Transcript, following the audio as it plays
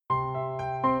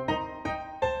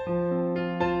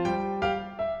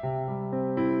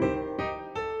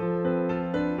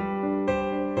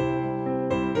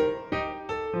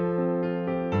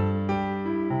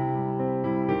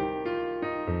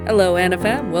Hello,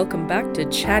 AniFam. Welcome back to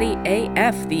Chatty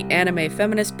AF, the anime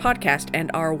feminist podcast, and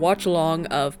our watch-along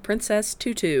of Princess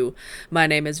Tutu. My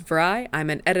name is Vry. I'm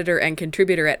an editor and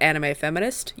contributor at Anime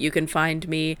Feminist. You can find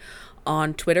me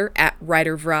on Twitter at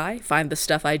WriterVry, find the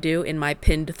stuff I do in my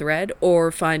pinned thread,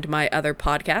 or find my other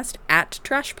podcast at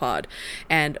TrashPod.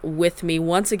 And with me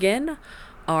once again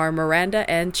are Miranda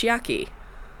and Chiaki.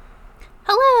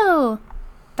 Hello!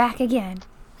 Back again.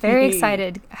 Very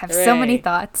excited. I have so many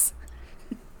thoughts.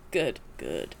 Good.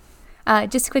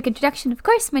 Just a quick introduction. Of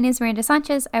course, my name is Miranda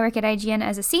Sanchez. I work at IGN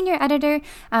as a senior editor.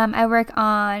 I work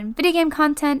on video game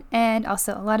content and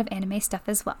also a lot of anime stuff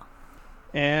as well.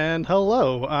 And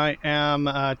hello, I am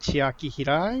Chiaki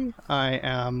Hirai. I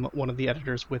am one of the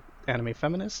editors with Anime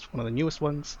Feminist, one of the newest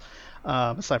ones.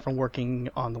 Aside from working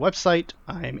on the website,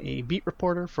 I'm a beat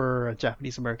reporter for a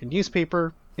Japanese-American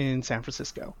newspaper in San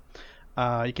Francisco.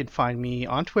 You can find me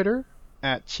on Twitter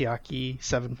at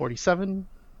Chiaki747.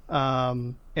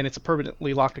 And it's a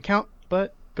permanently locked account,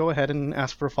 but go ahead and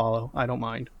ask for a follow. I don't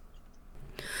mind.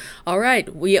 All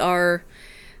right, we are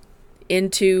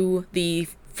into the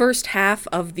first half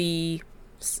of the,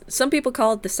 some people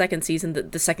call it the second season,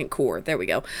 the second core, there we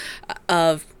go,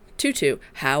 of Tutu.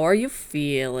 How are you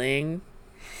feeling?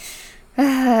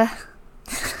 That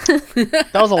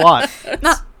was a lot.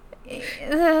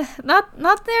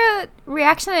 Not the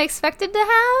reaction I expected to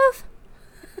have.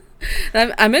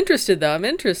 I'm interested, though. I'm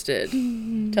interested.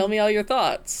 Tell me all your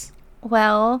thoughts.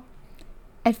 Well,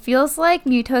 it feels like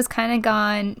Muto's kind of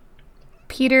gone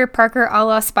Peter Parker a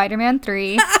la Spider-Man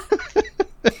 3.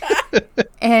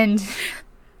 And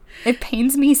it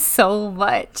pains me so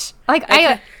much. Like,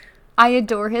 I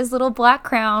adore his little black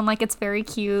crown. Like, it's very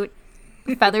cute.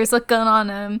 Feathers look good on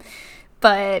him.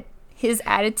 But his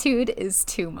attitude is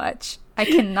too much. I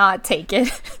cannot take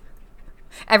it.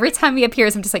 Every time he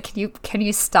appears, I'm just like, can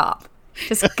you stop?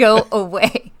 Just go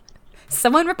away.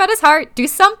 Someone rip out his heart. Do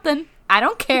something. I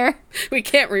don't care. We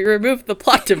can't remove the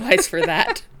plot device for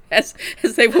that, as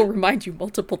they will remind you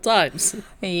multiple times.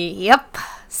 Yep.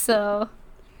 So,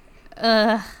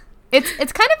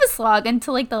 it's kind of a slog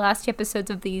until like the last 2 episodes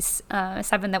of these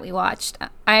 7 that we watched.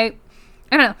 I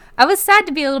don't know. I was sad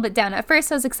to be a little bit down. At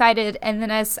first, I was excited, and then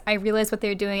as I realized what they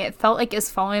were doing, it felt like it was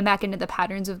falling back into the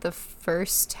patterns of the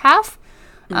first half.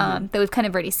 That we've kind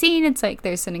of already seen. It's like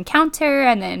there's an encounter,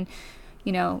 and then,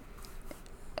 you know,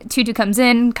 Tutu comes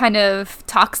in, kind of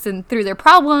talks them through their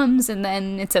problems, and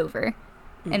then it's over.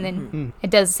 And then it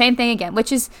does the same thing again,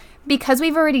 which is because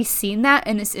we've already seen that,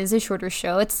 and this is a shorter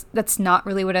show. That's not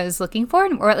really what I was looking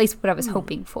for, or at least what I was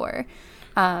hoping for.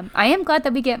 I am glad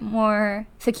that we get more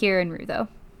Fakir and Rue, though.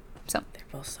 So they're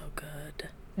both so good.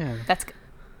 Yeah, that's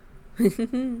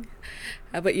good.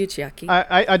 How about you, Chiaki?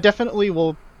 I definitely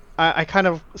will. I kind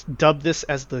of dubbed this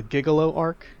as the Gigolo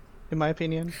arc, in my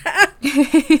opinion.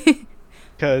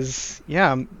 Because,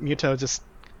 yeah, Muto just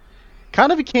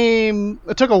kind of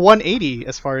took a 180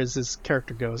 as far as his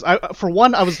character goes. For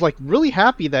one, I was like really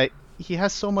happy that he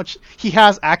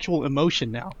has actual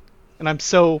emotion now. And I'm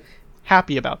so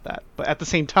happy about that. But at the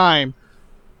same time,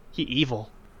 he's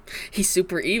evil. He's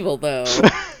super evil, though.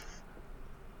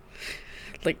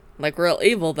 like real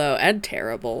evil, though, and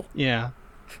terrible. Yeah.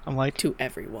 I'm like, to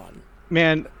everyone.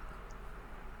 Man,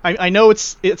 I know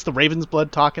it's the Raven's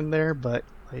blood talking there, but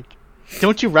like,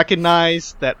 don't you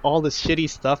recognize that all this shitty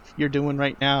stuff you're doing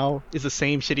right now is the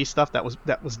same shitty stuff that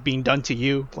was being done to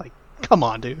you? Like, come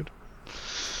on, dude.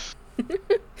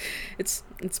 It's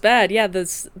bad. Yeah,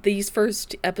 these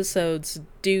first episodes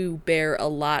do bear a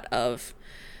lot of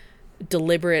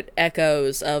deliberate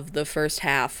echoes of the first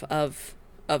half of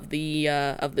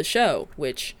the show,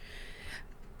 which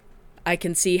I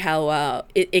can see how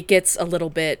it gets a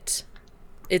little bit.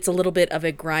 It's a little bit of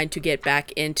a grind to get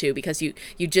back into, because you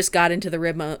just got into the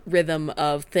rhythm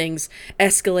of things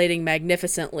escalating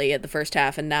magnificently at the first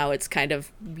half, and now it's kind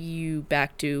of you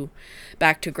back to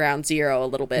ground zero a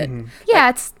little bit. Mm-hmm.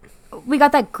 Yeah, we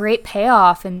got that great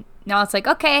payoff, and now it's like,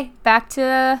 okay, back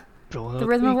to the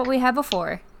rhythm of what we had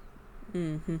before.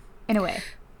 Mm-hmm. In a way.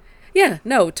 Yeah,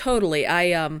 no, totally.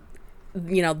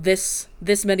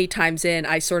 This many times in,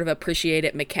 I sort of appreciate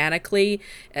it mechanically,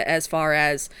 as far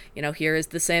as, here is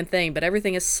the same thing, but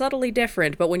everything is subtly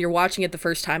different. But when you're watching it the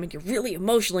first time and you're really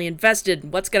emotionally invested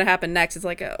in what's going to happen next, it's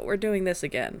like, oh, we're doing this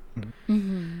again.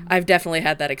 Mm-hmm. I've definitely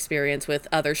had that experience with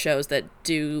other shows that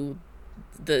do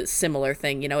the similar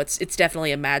thing. It's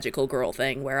definitely a magical girl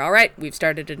thing where, all right, we've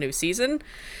started a new season,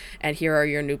 and here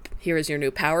is your new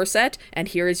power set, and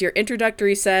here is your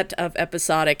introductory set of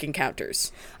episodic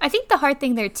encounters. I think the hard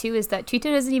thing there too is that Tutu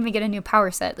doesn't even get a new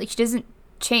power set. Like, she doesn't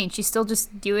change. She's still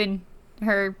just doing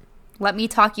her let me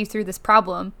talk you through this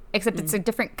problem, except it's a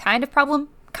different kind of problem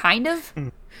kind of.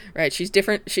 Right, she's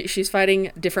different. She's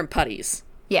fighting different putties,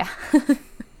 Yeah.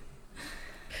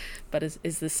 but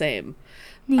is the same.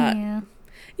 Yeah.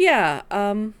 Yeah.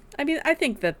 I mean, I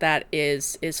think that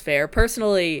is fair.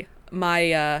 Personally,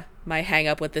 my hang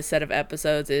up with this set of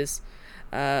episodes is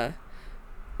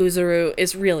Uzuru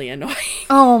is really annoying.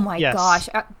 Oh my Yes. gosh.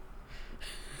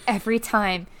 Every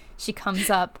time she comes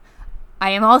up, I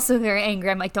am also very angry.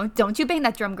 I'm like, don't you bang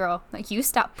that drum, girl. Like, you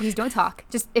stop. Please don't talk.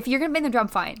 Just, if you're going to bang the drum,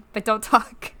 fine. But don't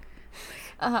talk.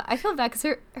 I feel bad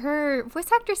because her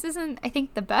voice actress isn't, I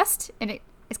think, the best. And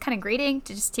it's kind of grating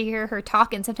to just to hear her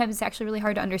talk. And sometimes it's actually really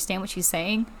hard to understand what she's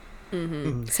saying.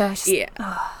 Mm-hmm. So it's just,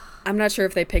 Yeah. I'm not sure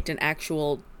if they picked an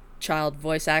actual child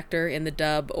voice actor in the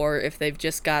dub or if they've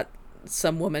just got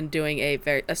some woman doing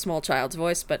a small child's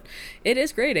voice, but it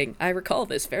is grating. I recall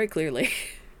this very clearly.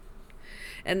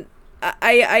 And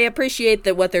I appreciate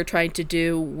that what they're trying to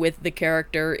do with the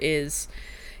character is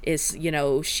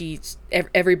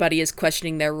everybody is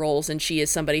questioning their roles, and she is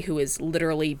somebody who is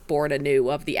literally born anew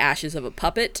of the ashes of a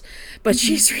puppet, but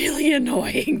she's really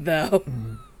annoying though.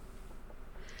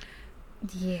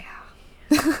 yeah.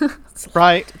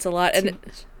 Right. It's a lot, and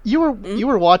You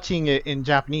were watching it in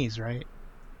Japanese, right?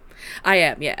 I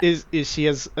am, yeah. Is she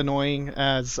as annoying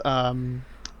as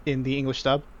in the English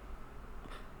dub?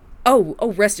 Oh,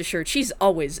 rest assured, she's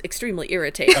always extremely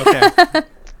irritating. Okay.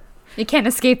 You can't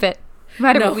escape it, no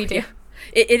matter what we do. Yeah.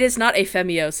 It is not a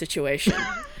Femio situation.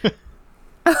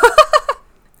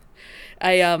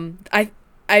 I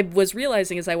was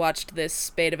realizing as I watched this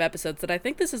spate of episodes that I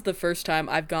think this is the first time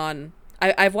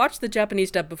I've watched the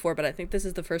Japanese dub before, but I think this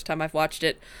is the first time I've watched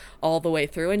it all the way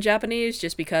through in Japanese,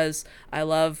 just because I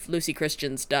love Lucy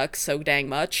Christian's duck so dang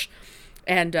much.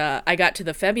 And I got to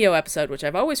the Femio episode, which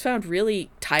I've always found really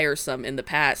tiresome in the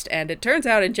past, and it turns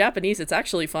out in Japanese it's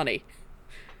actually funny.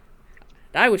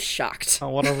 I was shocked. Oh,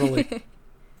 what a relief.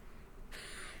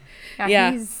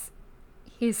 Yeah.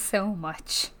 He's so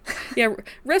much. Yeah,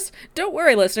 don't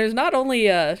worry, listeners. Not only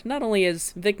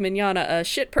is Vic Mignogna a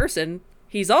shit person,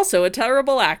 he's also a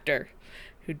terrible actor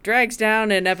who drags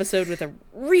down an episode with a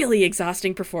really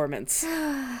exhausting performance.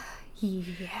 Yeah.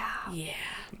 Yeah.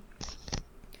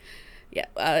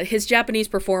 His Japanese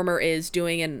performer is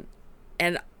doing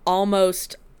an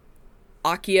almost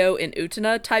Akio in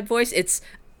Utena type voice. It's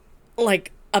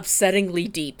like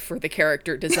upsettingly deep for the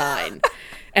character design.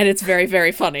 And it's very,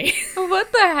 very funny.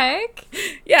 What the heck?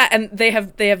 Yeah, and they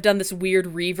have done this weird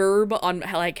reverb on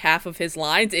like half of his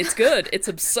lines. It's good. It's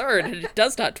absurd, and it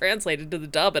does not translate into the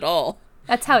dub at all.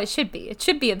 That's how it should be. It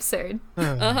should be absurd.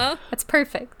 Uh-huh. That's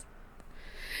perfect.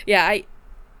 Yeah,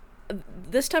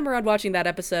 this time around watching that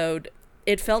episode,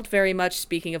 it felt very much,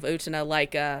 speaking of Utena,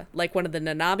 like one of the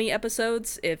Nanami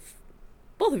episodes. If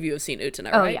both of you have seen Utena,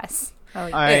 Oh, right? yes. Oh,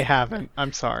 yeah. I haven't.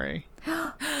 I'm sorry.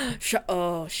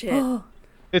 Oh shit.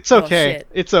 It's okay. shit.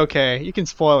 It's okay. You can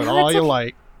spoil it No, all that's you okay.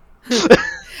 like.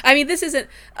 I mean, this isn't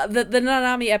the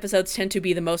Nanami episodes tend to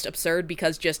be the most absurd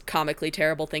because just comically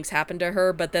terrible things happen to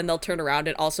her, but then they'll turn around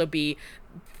and also be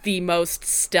the most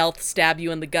stealth stab you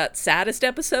in the gut saddest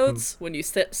episodes when you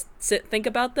think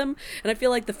about them. And I feel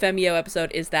like the Femio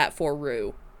episode is that for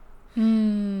Rue.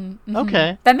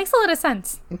 Okay. That makes a lot of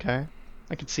sense. Okay.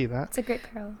 I can see that. It's a great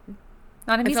parallel.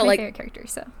 Nanami's felt my like- favorite character,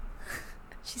 so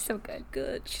she's so good.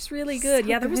 Good. She's really good. So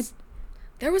Yeah, good.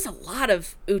 there was a lot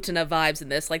of Utena vibes in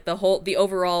this. Like the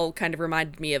overall kind of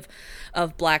reminded me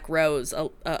of Black Rose,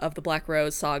 of the Black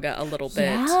Rose saga a little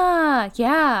bit.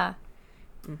 Yeah.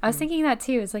 I was thinking that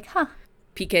too. It's like, huh.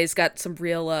 PK's got some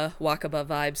real Wakaba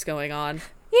vibes going on.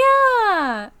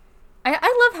 Yeah.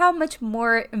 I love how much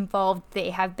more involved they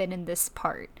have been in this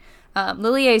part.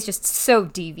 Lilia is just so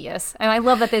devious, and I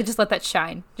love that they just let that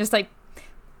shine, just like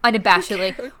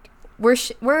unabashedly.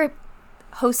 We're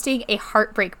hosting a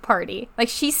heartbreak party. Like,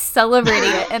 she's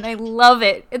celebrating it, and I love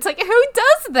it. It's like, who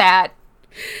does that?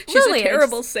 She's Lilia a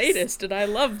terrible just- sadist, and I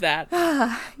love that.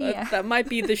 Yeah. That might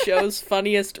be the show's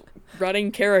funniest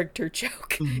running character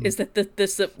joke, is that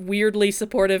this weirdly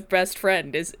supportive best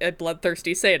friend is a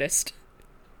bloodthirsty sadist.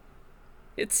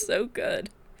 It's so good.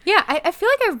 Yeah, I feel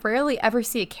like I rarely ever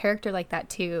see a character like that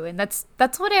too, and that's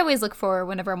what I always look for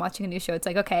whenever I'm watching a new show. It's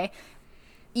like, okay,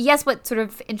 yes, what sort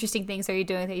of interesting things are you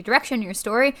doing with your direction, your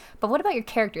story, but what about your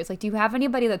characters? Like, do you have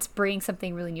anybody that's bringing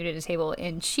something really new to the table?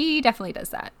 And she definitely does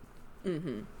that.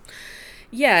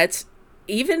 Yeah, it's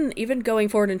even going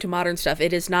forward into modern stuff,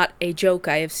 it is not a joke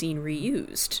I have seen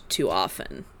reused too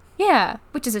often. Yeah,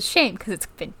 which is a shame because it's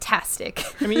fantastic.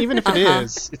 I mean, even if it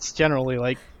is, it's generally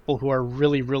like people who are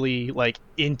really, really like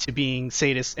into being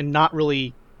sadists and not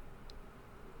really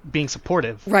being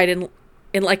supportive. Right, in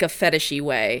like a fetishy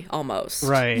way, almost.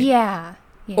 Right. Yeah,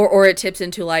 Yeah. Or it tips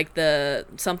into like the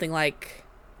something like,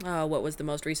 oh, what was the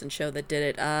most recent show that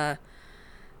did it?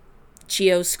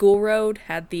 Chio's School Road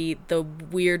had the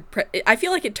weird. I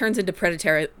feel like it turns into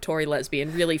predatory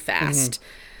lesbian really fast,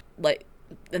 like,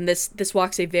 and this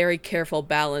walks a very careful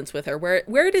balance with her,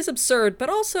 where it is absurd but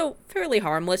also fairly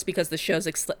harmless because the show's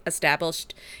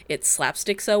established its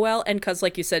slapstick so well, and because,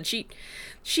 like you said, she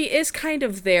is kind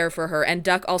of there for her, and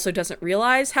Duck also doesn't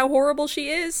realize how horrible she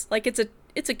is. Like,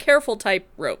 it's a careful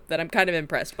tightrope that I'm kind of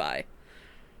impressed by.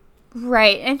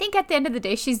 Right. And I think at the end of the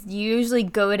day, she's usually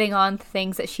goading on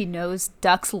things that she knows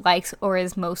Dux likes or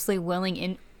is mostly willing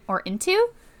in or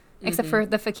into. Except for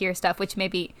the Fakir stuff, which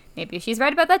maybe she's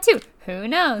right about that too. Who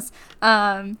knows?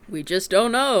 We just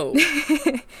don't know.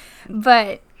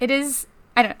 But it is,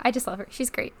 I just love her. She's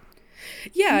great.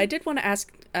 Yeah, I did want to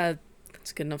ask,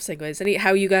 that's good enough segues,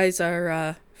 how you guys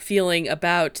are feeling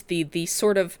about the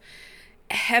sort of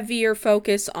heavier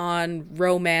focus on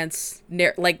romance,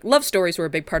 like love stories were a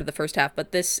big part of the first half,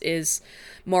 but this is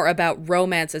more about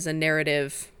romance as a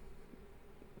narrative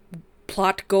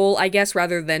plot goal, I guess,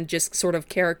 rather than just sort of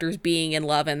characters being in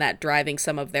love and that driving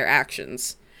some of their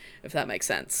actions, if that makes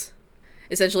sense.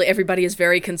 Essentially, everybody is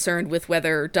very concerned with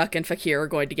whether Duck and Fakir are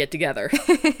going to get together.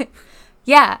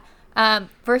 Yeah.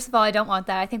 First of all, I don't want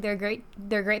that. I think they're a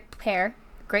great pair,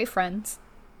 great friends.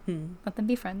 Let them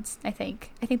be friends, I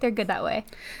think they're good that way.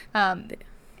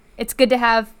 It's good to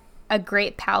have a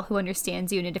great pal who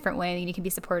understands you in a different way and you can be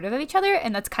supportive of each other,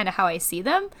 and that's kind of how I see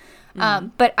them.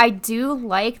 But I do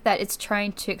like that it's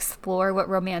trying to explore what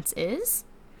romance is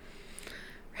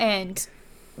and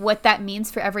what that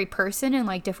means for every person and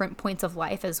like different points of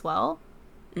life as well.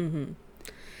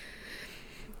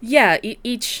 Yeah,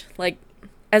 each, like,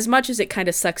 as much as it kind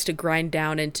of sucks to grind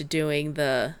down into doing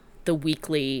the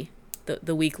weekly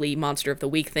Monster of the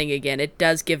Week thing again, it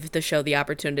does give the show the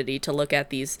opportunity to look at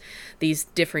these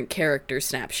different character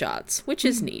snapshots, which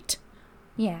is neat.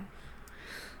 Yeah.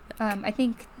 I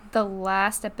think the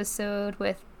last episode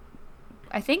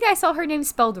I think I saw her name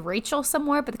spelled Rachel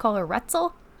somewhere, but they call her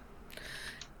Retzel.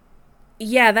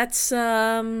 Yeah, that's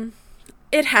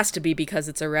it has to be because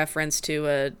it's a reference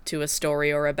to a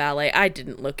story or a ballet. I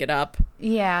didn't look it up.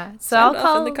 Yeah, so I'll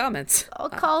call in the comments. I'll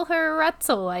call her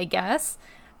Retzel, I guess.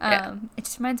 Yeah. It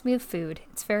just reminds me of food.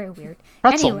 It's very weird.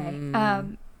 Pretzel.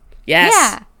 Anyway, Yes.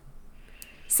 yeah.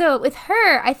 So with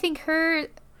her, I think her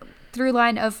through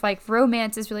line of like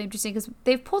romance is really interesting because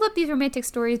they've pulled up these romantic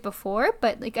stories before,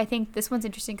 but like I think this one's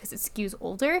interesting because it skews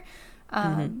older,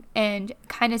 and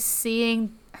kind of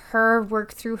seeing her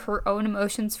work through her own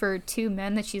emotions for two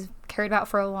men that she's cared about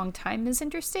for a long time is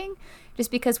interesting, just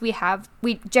because we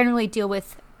generally deal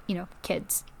with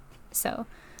kids, so.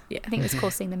 Yeah. I think it was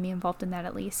cool seeing them be involved in that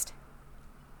at least.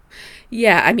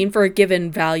 Yeah, I mean, for a given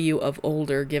value of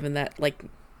older, given that, like,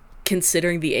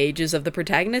 considering the ages of the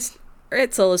protagonist,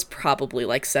 Ritzel is probably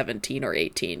like 17 or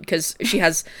 18, because she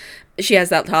has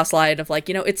that toss line of like,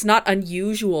 it's not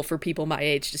unusual for people my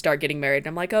age to start getting married. And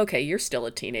I'm like, okay, you're still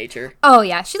a teenager. Oh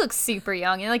yeah, she looks super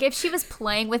young. And like if she was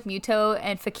playing with Muto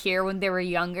and Fakir when they were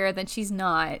younger, then she's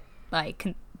not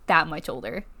like that much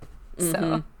older.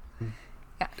 So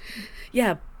yeah.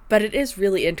 Yeah, but it is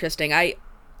really interesting. I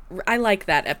like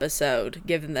that episode,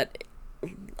 given that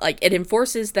like it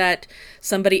enforces that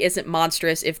somebody isn't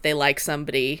monstrous if they like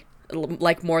somebody,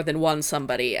 like more than one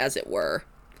somebody, as it were.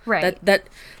 Right. That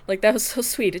was so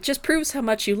sweet. It just proves how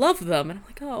much you love them. And I'm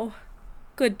like, oh,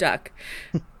 good Duck.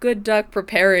 Good Duck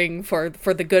preparing for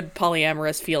the good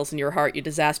polyamorous feels in your heart, you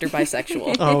disaster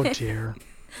bisexual. Oh dear.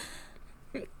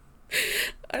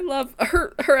 I love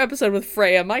her episode with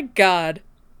Freya. My God,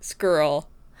 this girl.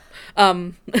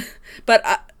 But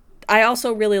I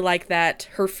also really like that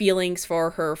her feelings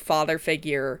for her father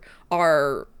figure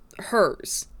are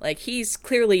hers. Like, he's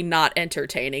clearly not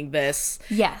entertaining this.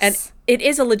 Yes. And it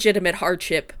is a legitimate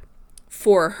hardship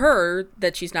for her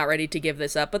that she's not ready to give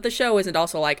this up. But the show isn't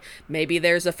also like, maybe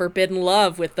there's a forbidden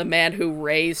love with the man who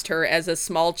raised her as a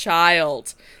small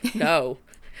child. No.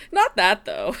 Not that,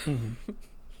 though.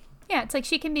 Yeah, it's like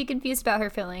she can be confused about her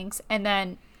feelings and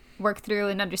then work through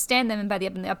and understand them, and by the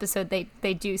end of the episode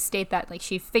they do state that like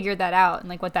she figured that out and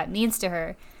like what that means to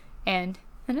her, and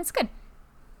it's good.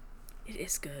 It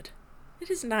is good.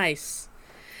 It is nice.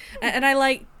 And I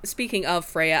like, speaking of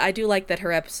Freya, I do like that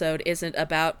her episode isn't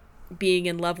about being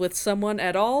in love with someone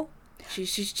at all.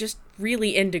 She's just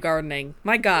really into gardening.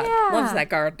 My God, Yeah. loves that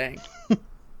gardening.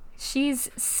 She's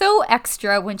so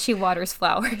extra when she waters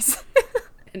flowers.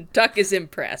 And Duck is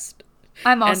impressed.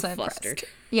 I'm also and impressed. flustered.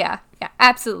 Yeah,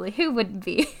 absolutely. Who wouldn't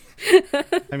be?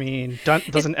 I mean,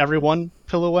 doesn't everyone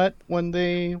pirouette when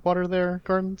they water their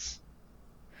gardens?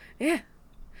 Yeah.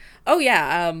 Oh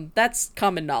yeah, that's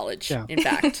common knowledge. Yeah. In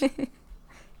fact,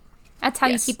 That's how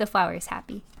Yes. you keep the flowers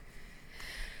happy.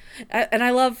 And I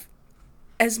love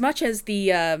as much as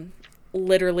the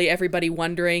literally everybody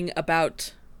wondering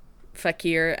about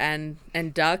Fakir and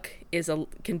Duck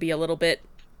can be a little bit.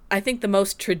 I think the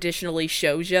most traditionally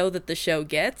shoujo that the show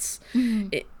gets,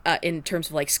 in terms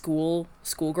of like schoolgirl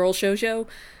shoujo.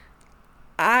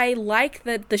 I like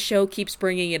that the show keeps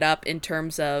bringing it up in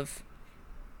terms of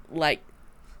like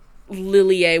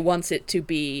Lilie wants it to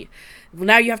be. Well,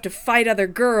 now you have to fight other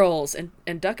girls,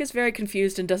 and Duck is very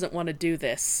confused and doesn't want to do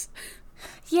this.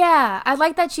 Yeah, I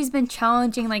like that she's been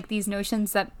challenging like these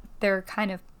notions that they're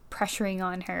kind of pressuring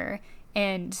on her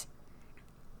and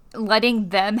letting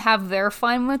them have their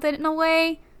fun with it in a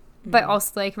way, but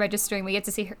also like registering. We get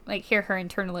to see her, like hear her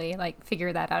internally like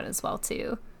figure that out as well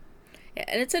too. Yeah,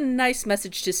 and it's a nice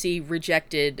message to see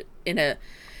rejected in a,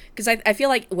 because I feel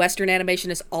like Western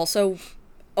animation is also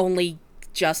only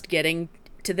just getting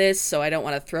to this, so I don't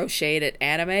want to throw shade at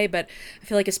anime, but I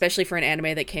feel like especially for an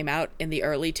anime that came out in the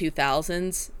early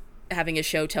 2000s, having a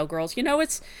show tell girls,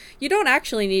 it's, you don't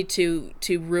actually need to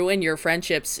ruin your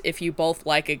friendships if you both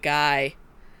like a guy.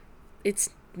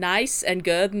 It's nice and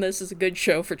good, and this is a good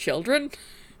show for children.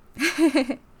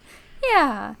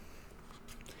 Yeah.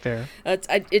 Fair.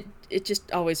 It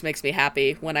just always makes me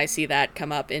happy when I see that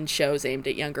come up in shows aimed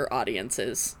at younger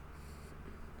audiences.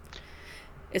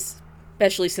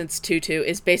 Especially since Tutu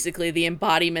is basically the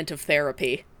embodiment of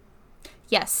therapy.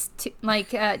 Yes,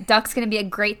 Duck's gonna be a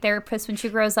great therapist when she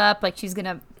grows up. Like she's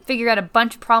gonna figure out a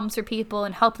bunch of problems for people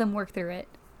and help them work through it.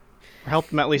 Or help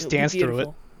them at least It'll be dance through it.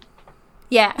 beautiful.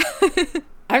 Yeah.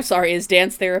 I'm sorry, is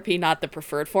dance therapy not the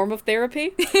preferred form of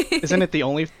therapy? Isn't it the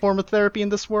only form of therapy in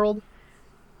this world?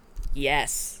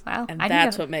 Yes. Wow, And I need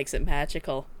that's to- what makes it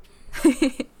magical.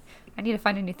 I need to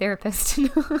find a new therapist.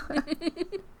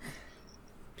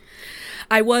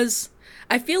 I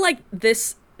feel like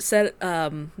these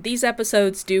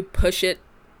episodes do push it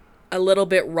a little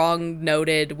bit wrong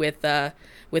noted with the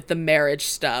marriage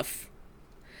stuff.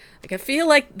 Like I feel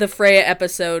like the Freya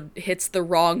episode hits the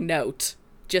wrong note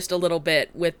just a little bit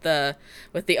with the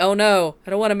oh no, I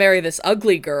don't want to marry this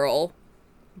ugly girl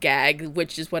gag,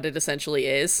 which is what it essentially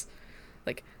is.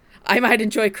 Like, I might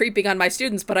enjoy creeping on my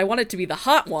students, but I want it to be the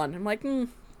hot one. I'm like,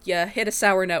 yeah, hit a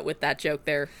sour note with that joke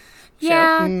there. Show.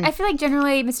 Yeah, I feel like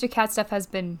generally Mr. Cat stuff has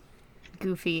been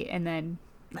goofy and then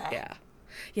Yeah,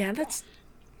 that's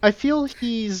I feel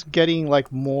he's getting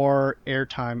like more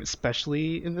airtime,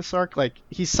 especially in this arc. Like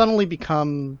he's suddenly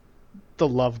become the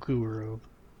love guru.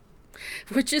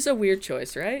 which is a weird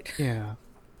choice, right? Yeah.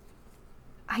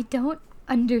 I don't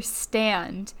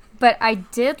understand, but I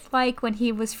did like when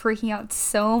he was freaking out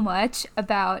so much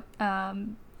about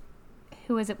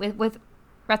who was it with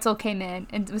Retzel came in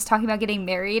and was talking about getting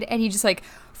married, and he just like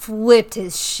flipped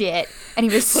his shit, and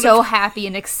he was so happy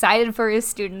and excited for his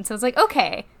students. I was like,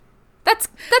 okay,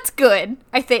 that's good,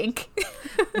 I think.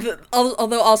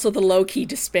 Although also the low-key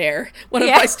despair. One of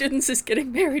Yeah. my students is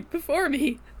getting married before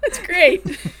me. That's great.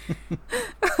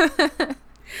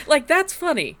 Like, that's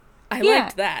funny. I Yeah.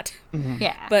 liked that.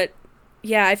 Yeah, But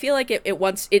yeah, I feel like it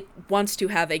wants to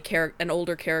have an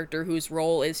older character whose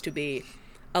role is to be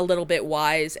a little bit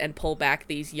wise and pull back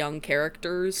these young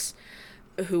characters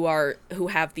who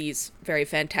have these very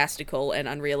fantastical and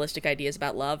unrealistic ideas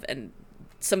about love. And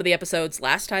some of the episodes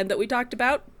last time that we talked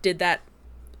about did that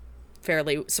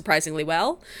fairly surprisingly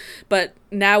well, but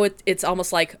now it's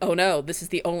almost like, oh no, this is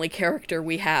the only character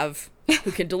we have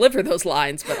who can deliver those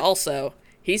lines, but also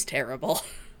he's terrible.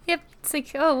 yep. It's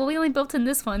like, oh well, we only built in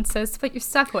this one, so it's what you're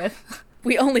stuck with.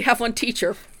 We only have one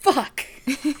teacher. Fuck.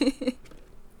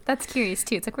 That's curious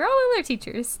too. It's like we're all other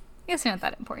teachers. I guess they're not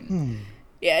that important.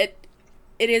 Yeah,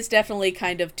 it is definitely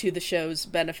kind of to the show's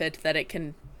benefit that it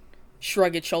can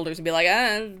shrug its shoulders and be like,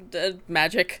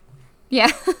 magic. Yeah,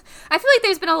 I feel like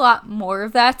there's been a lot more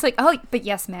of that. It's like, oh, but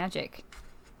yes, magic.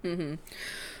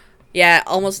 Yeah,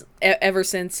 almost ever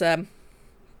since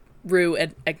Rue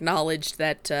acknowledged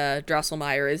that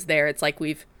Drosselmeyer is there, it's like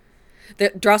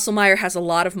Drosselmeyer has a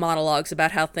lot of monologues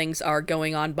about how things are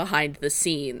going on behind the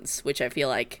scenes, which I feel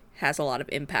like has a lot of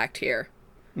impact here.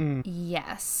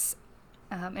 Yes,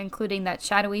 including that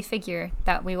shadowy figure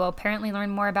that we will apparently learn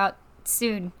more about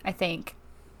soon, I think,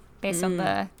 based on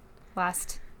the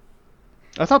last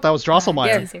I thought that was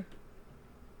Drosselmeyer. teaser.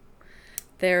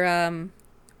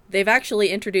 They've actually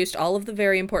introduced all of the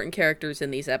very important characters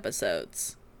in these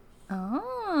episodes,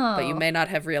 Oh. but you may not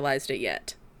have realized it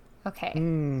yet. Okay.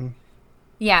 Mm.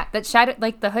 Yeah, that shadow,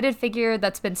 like the hooded figure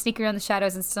that's been sneaking around the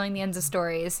shadows and stealing the ends of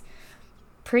stories.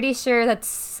 Pretty sure that's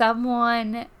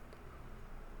someone.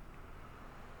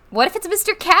 What if it's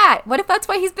Mr. Cat? What if that's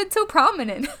why he's been so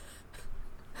prominent?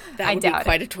 That would be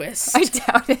quite a twist. I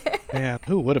doubt it. Man,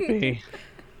 who would it be?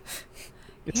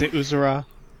 It's a Uzura.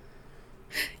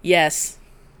 Yes.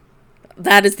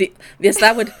 That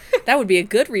would be a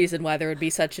good reason why there would be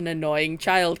such an annoying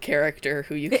child character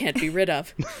who you can't be rid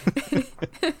of.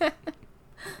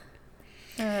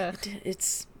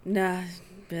 It's nah.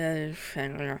 I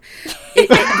don't know. We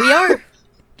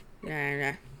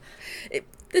are.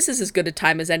 This is as good a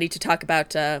time as any to talk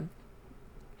about.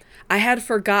 I had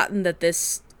forgotten that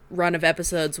this run of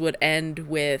episodes would end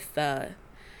with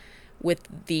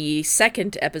the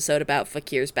second episode about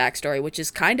Fakir's backstory, which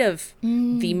is kind of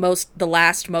the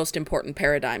last most important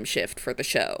paradigm shift for the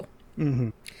show. Mm-hmm.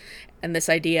 And this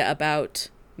idea about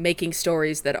making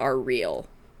stories that are real.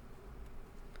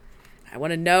 I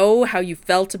want to know how you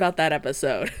felt about that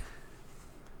episode.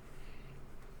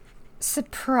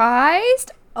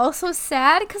 Surprised, also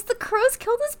sad because the crows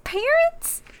killed his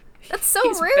parents. That's so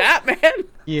He's rude. Batman.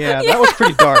 Yeah, that was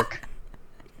pretty dark.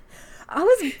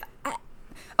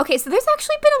 Okay, so there's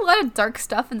actually been a lot of dark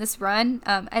stuff in this run.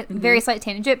 At very slight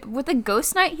tangent, but with the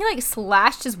Ghost Knight, he like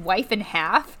slashed his wife in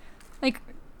half. Like,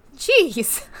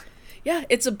 jeez. Yeah,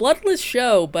 it's a bloodless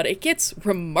show, but it gets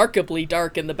remarkably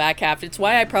dark in the back half. It's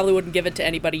why I probably wouldn't give it to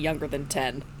anybody younger than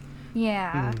 10.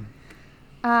 Yeah.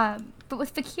 But with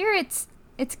Fakir, it's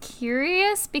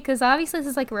curious because obviously this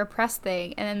is like a repressed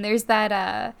thing, and then there's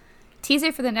that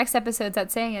teaser for the next episode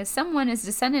that's saying as someone is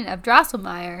descendant of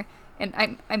Drosselmeyer,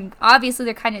 and I'm obviously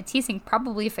they're kind of teasing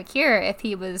probably Fakir if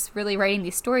he was really writing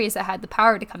these stories that had the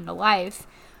power to come to life,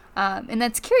 and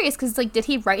that's curious because like did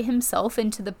he write himself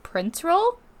into the prince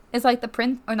role? Is like the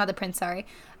prince or not the prince? Sorry,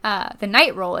 the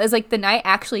knight role. Is like the knight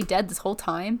actually dead this whole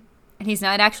time, and he's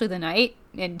not actually the knight,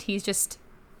 and he's just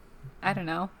I don't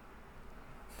know.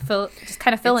 Just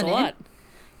kind of filling It's a in. lot.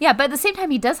 Yeah, but at the same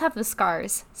time, he does have the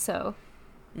scars, so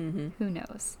who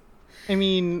knows? I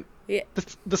mean, Yeah.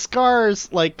 the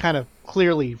scars, like, kind of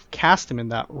clearly cast him in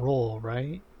that role,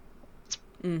 right?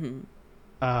 Mm-hmm.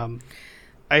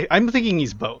 I'm thinking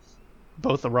he's both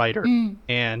the writer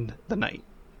and the knight.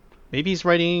 Maybe he's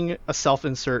writing a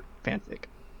self-insert fanfic.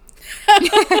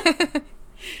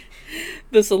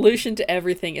 The solution to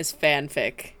everything is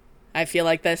fanfic. I feel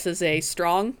like this is a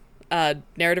strong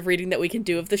narrative reading that we can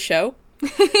do of the show.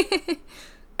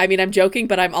 I mean, I'm joking,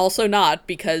 but I'm also not,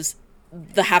 because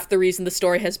half the reason the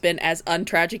story has been as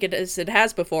untragic as it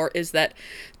has before is that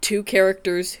two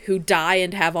characters who die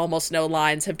and have almost no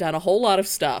lines have done a whole lot of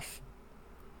stuff.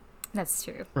 That's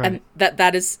true. Right. And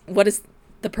that is what is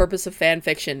the purpose of fan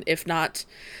fiction, if not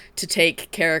to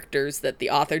take characters that the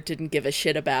author didn't give a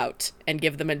shit about and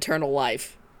give them eternal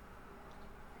life.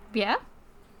 Yeah,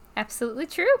 absolutely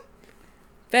true.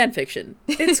 Fan fiction.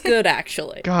 It's good,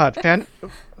 actually. God,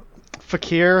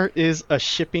 Fakir is a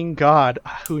shipping god.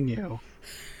 Who knew?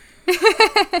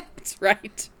 That's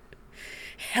right.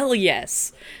 Hell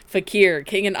yes. Fakir,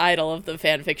 king and idol of the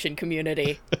fanfiction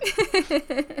community.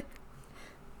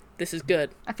 This is good.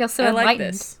 I feel so I enlightened.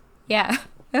 like this. Yeah.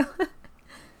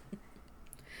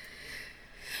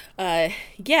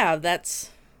 Yeah,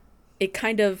 that's... It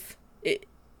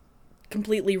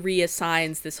completely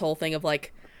reassigns this whole thing of,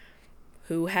 like,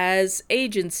 who has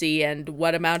agency and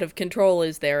what amount of control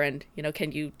is there, and, you know,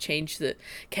 can you change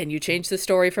the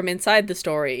story from inside the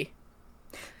story?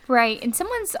 Right, and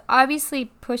someone's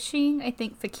obviously pushing, I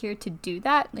think, Fakir to do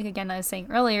that. Like, again, I was saying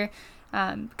earlier,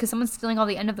 because someone's stealing all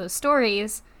the end of those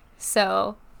stories,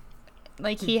 so,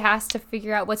 like, he has to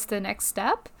figure out what's the next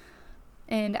step.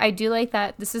 And I do like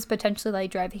that this is potentially,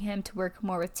 like, driving him to work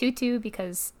more with Tutu,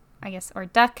 because, I guess, or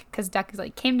Duck, because Duck is,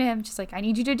 like, came to him, just like, I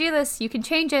need you to do this, you can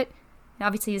change it. And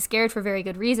obviously he's scared for very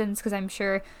good reasons, because I'm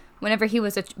sure whenever he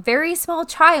was a very small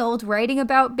child writing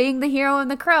about being the hero in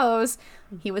the Crows,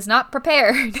 he was not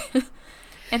prepared.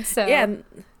 And so... Yeah, and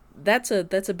that's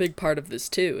a big part of this,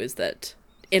 too, is that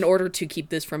in order to keep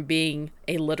this from being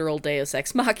a literal deus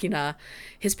ex machina,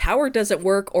 his power doesn't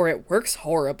work, or it works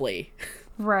horribly.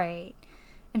 Right.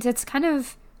 And so it's kind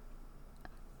of...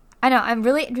 I know, I'm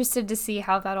really interested to see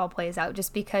how that all plays out,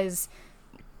 just because...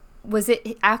 Was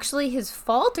it actually his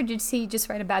fault, or did he just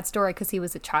write a bad story because he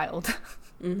was a child?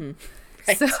 Mm-hmm.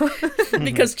 Right. So,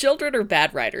 Because children are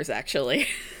bad writers, actually.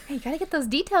 hey, you gotta get those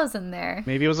details in there.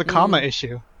 Maybe it was a comma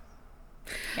issue.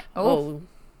 Yeah. Oh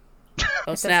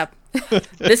snap.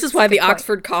 This is why the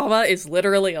Oxford comma is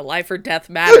literally a life or death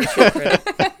matter, children.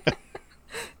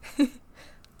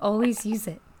 Always use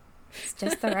it. It's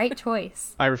just the right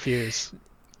choice. I refuse.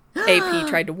 AP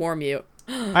tried to warn you.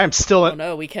 I am still Oh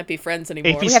no, we can't be friends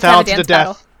anymore. AP We have to style have a to the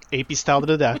dance death. AP style to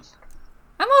the death.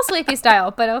 I'm also AP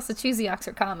style, but I also choose the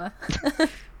Oxford comma.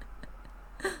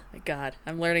 My God,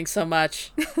 I'm learning so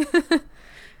much.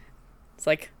 It's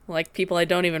like people I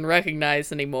don't even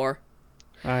recognize anymore.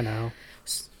 I know.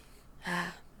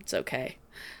 It's okay.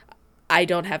 I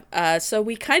don't have so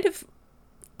we kind of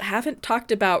haven't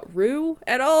talked about Rue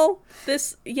at all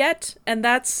this yet, and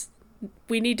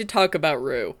we need to talk about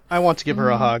Rue. I want to give her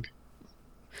a hug.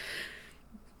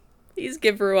 Please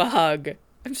give Rue a hug.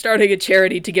 I'm starting a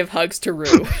charity to give hugs to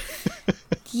Rue.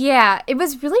 Yeah, it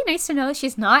was really nice to know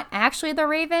she's not actually the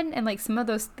Raven, and like some of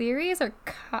those theories are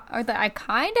that I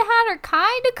kind of had are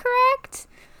kind of correct.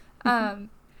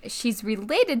 She's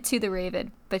related to the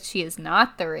Raven, but she is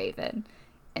not the Raven,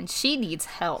 and she needs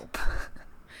help.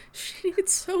 She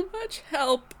needs so much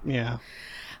help. Yeah.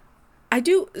 I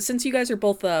do, since you guys are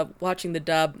both watching the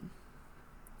dub,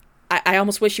 I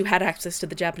almost wish you had access to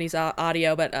the Japanese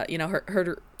audio, but you know,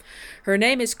 her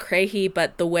name is Kreihi,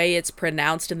 but the way it's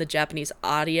pronounced in the Japanese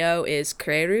audio is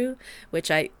Kreiru,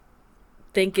 which I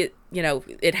think it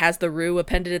has the Ru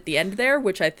appended at the end there,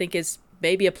 which I think is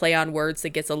maybe a play on words that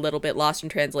gets a little bit lost in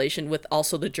translation with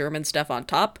also the German stuff on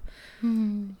top.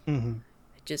 Mm-hmm.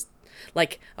 Just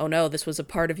like, oh no, this was a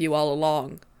part of you all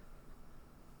along.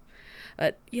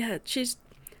 But yeah,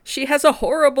 she has a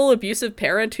horrible abusive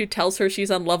parent who tells her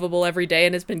she's unlovable every day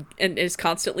and is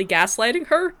constantly gaslighting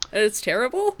her. And it's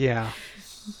terrible. Yeah.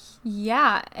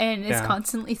 Yeah, and is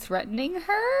constantly threatening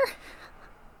her.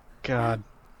 God.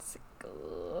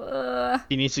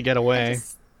 He needs to get away.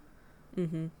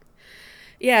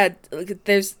 Yeah,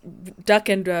 there's Duck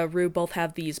and Rue both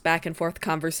have these back and forth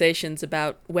conversations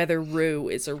about whether Rue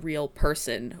is a real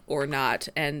person or not,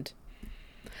 and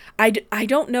I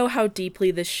don't know how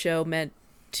deeply this show meant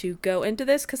to go into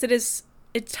this, because it's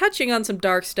touching on some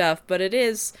dark stuff, but it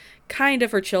is kind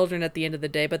of for children at the end of the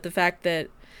day. But the fact that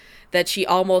she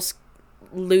almost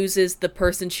loses the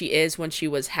person she is when she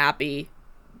was happy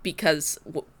because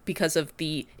of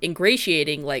the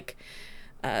ingratiating, like,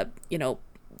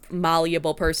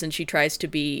 malleable person she tries to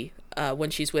be when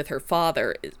she's with her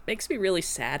father, it makes me really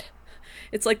sad.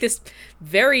 It's like this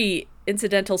very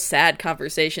incidental, sad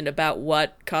conversation about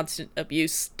what constant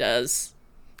abuse does.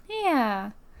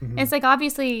 Yeah. It's like,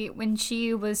 obviously, when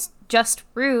she was just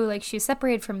Rue, like, she was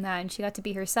separated from that, and she got to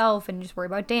be herself and just worry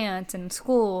about dance and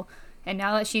school. And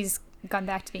now that she's gone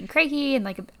back to being Kreihi and,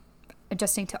 like,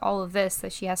 adjusting to all of this,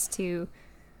 that she has to,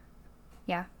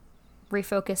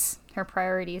 refocus her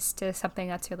priorities to something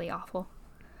that's really awful.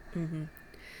 And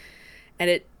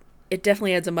it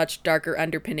definitely adds a much darker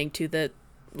underpinning to the,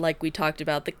 like we talked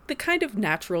about, the kind of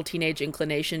natural teenage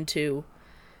inclination to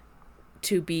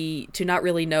not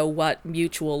really know what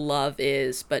mutual love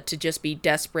is, but to just be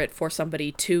desperate for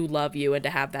somebody to love you and to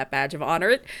have that badge of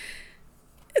honor.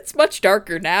 It's much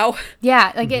darker now.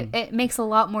 Yeah, like it makes a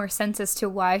lot more sense as to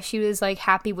why she was like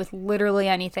happy with literally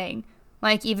anything.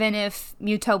 Like, even if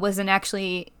Muto wasn't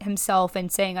actually himself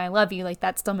and saying I love you, like,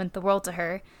 that still meant the world to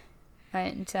her.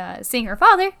 And seeing her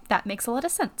father, that makes a lot of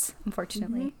sense,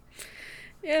 unfortunately.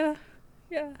 Yeah.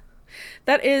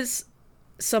 That is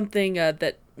something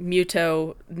that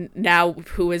Muto now,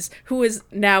 who is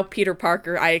now Peter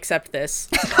Parker, I accept this.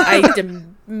 I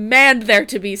demand there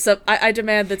to be I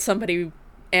demand that somebody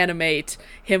animate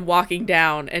him walking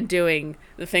down and doing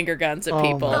the finger guns at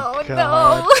people. Oh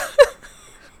God. no!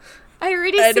 I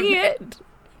already see it.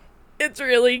 It's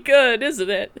really good, isn't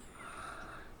it?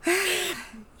 All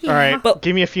right,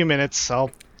 give me a few minutes. I'll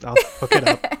hook it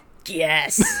up.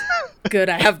 Yes. Good,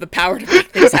 I have the power to make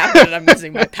things happen, and I'm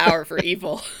using my power for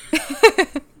evil.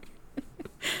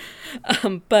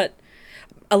 But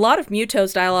a lot of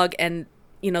Muto's dialogue, and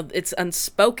it's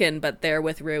unspoken, but there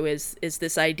with Rue is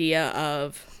this idea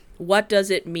of what does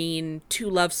it mean to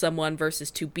love someone versus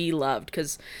to be loved?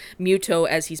 Because Muto,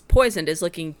 as he's poisoned, is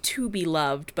looking to be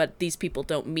loved, but these people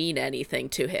don't mean anything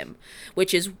to him,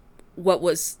 which is what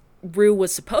Rue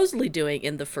was supposedly doing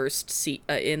in the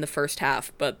first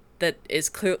half, but that is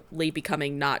clearly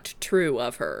becoming not true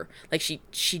of her. Like,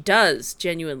 she does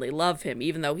genuinely love him,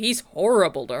 even though he's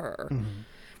horrible to her,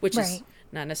 which is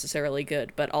not necessarily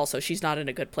good, but also she's not in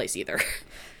a good place either.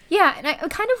 Yeah, and I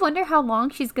kind of wonder how long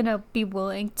she's going to be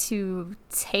willing to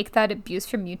take that abuse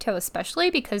from Muto,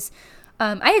 especially because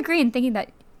I agree in thinking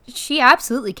that she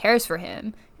absolutely cares for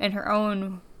him in her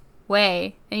own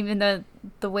way. And even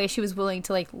the way she was willing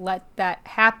to, like, let that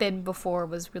happen before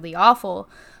was really awful.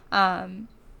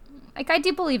 Like, I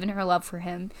do believe in her love for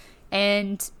him.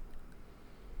 And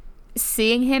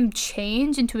seeing him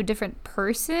change into a different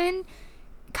person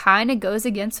kind of goes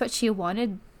against what she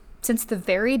wanted since the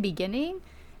very beginning.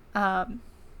 And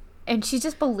she's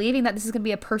just believing that this is going to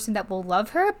be a person that will love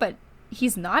her, but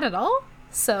he's not at all.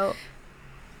 So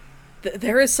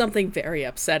there is something very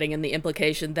upsetting in the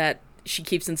implication that she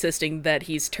keeps insisting that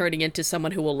he's turning into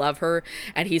someone who will love her,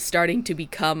 and he's starting to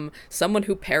become someone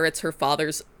who parrots her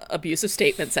father's abusive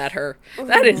statements at her.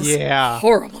 That is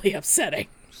horribly upsetting.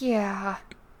 Yeah.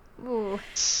 Ooh.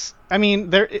 I mean,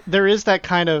 there is that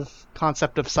kind of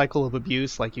concept of cycle of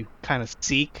abuse, like you kind of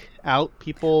seek out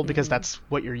people because that's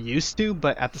what you're used to,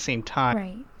 but at the same time,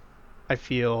 Right. I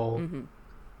feel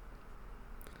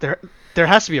there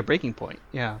has to be a breaking point.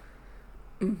 Yeah.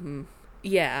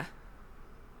 Yeah.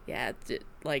 Yeah,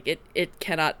 it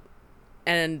cannot,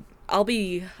 and I'll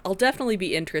definitely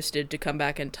be interested to come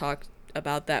back and talk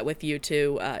about that with you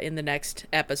too in the next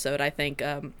episode. I think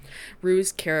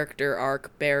Rue's character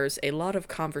arc bears a lot of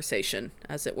conversation,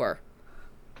 as it were.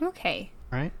 Okay.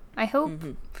 Right. I hope.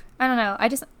 I don't know. I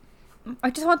just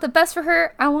want the best for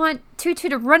her. I want Tutu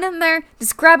to run in there,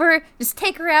 just grab her, just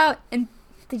take her out, and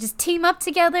they just team up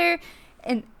together.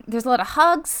 And there's a lot of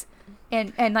hugs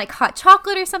and like hot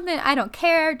chocolate or something. I don't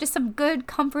care. Just some good,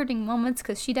 comforting moments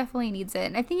because she definitely needs it.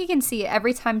 And I think you can see it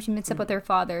every time she meets up with her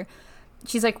father.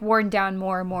 She's like worn down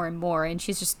more and more and more, and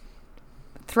she's just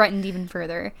threatened even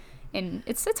further. And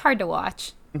it's hard to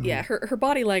watch. Yeah, her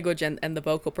body language and the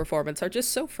vocal performance are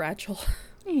just so fragile.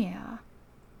 Yeah.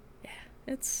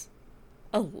 It's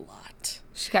a lot.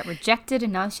 She got rejected,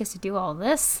 and now she has to do all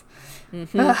this.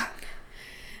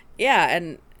 Yeah,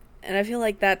 and I feel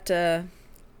like that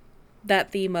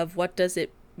theme of what does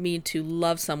it mean to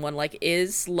love someone, like,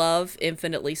 is love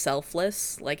infinitely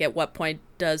selfless? Like, at what point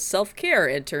does self-care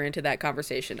enter into that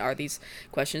conversation? Are these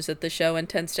questions that the show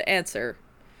intends to answer?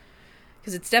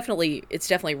 Because it's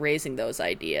definitely raising those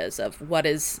ideas of what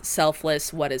is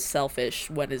selfless, what is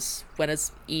selfish, when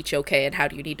is each okay, and how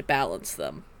do you need to balance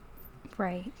them?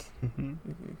 Right.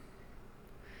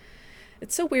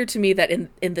 It's so weird to me that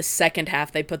in the second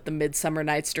half they put the Midsummer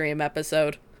Night's Dream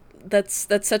episode. That's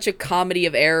such a comedy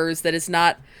of errors that is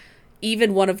not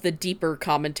even one of the deeper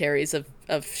commentaries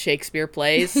of Shakespeare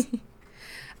plays.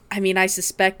 I mean, I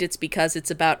suspect it's because it's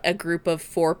about a group of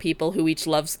 4 people who each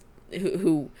loves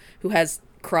who has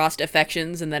crossed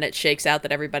affections, and then it shakes out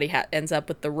that everybody ends up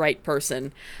with the right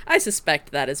person. I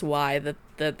suspect that is why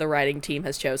the writing team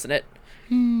has chosen it.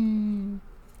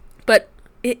 But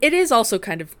it is also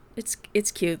kind of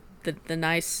it's cute. The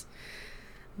nice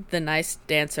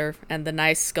dancer and the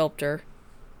nice sculptor,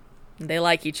 they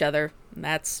like each other, and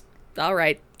that's all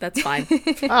right. That's fine.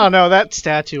 I don't know. That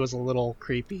statue was a little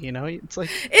creepy. You know, it's like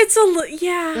it's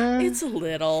a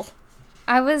little.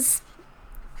 I was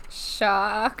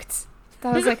shocked.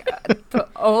 That was like,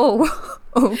 oh,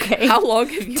 okay. How long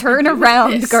have you Turn been doing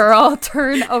around, this? girl.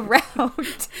 Turn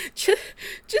around.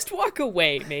 Just walk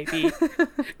away, maybe.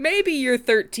 Maybe you're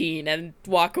 13 and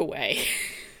walk away.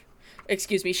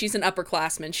 Excuse me, she's an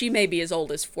upperclassman. She may be as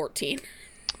old as 14.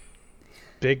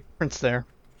 big difference there.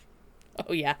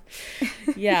 Oh, yeah.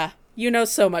 Yeah. You know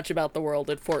so much about the world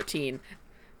at 14.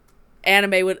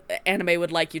 Anime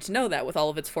would like you to know that with all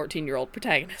of its 14-year-old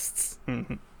protagonists.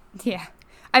 Yeah.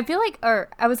 I feel like, or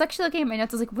I was actually looking at my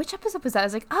notes. I was like, which episode was that? I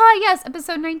was like, oh, yes,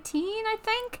 episode 19, I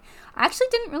think. I actually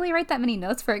didn't really write that many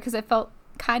notes for it because I felt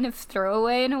kind of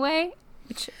throwaway in a way.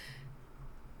 Which,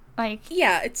 like...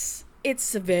 Yeah, it's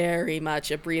very much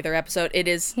a breather episode. It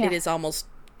is almost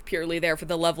purely there for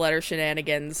the love letter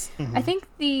shenanigans. I think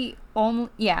the only...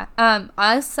 Yeah.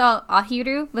 I saw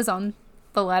Ahiru was on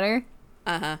the letter.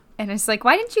 Uh-huh. And it's like,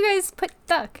 why didn't you guys put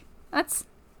duck? That's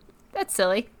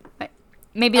silly.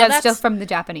 Maybe that's just from the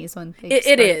Japanese one.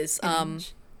 It is.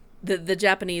 The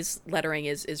Japanese lettering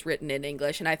is written in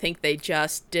English, and I think they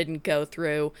just didn't go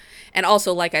through. And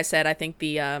also, like I said, I think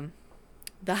the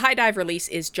High Dive release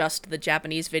is just the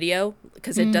Japanese video,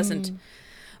 because it doesn't...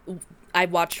 I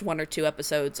watched 1 or 2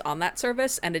 episodes on that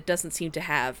service, and it doesn't seem to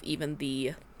have even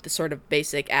the sort of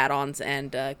basic add-ons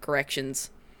and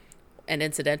corrections and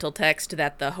incidental text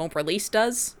that the home release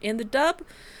does in the dub.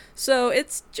 So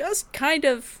it's just kind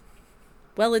of...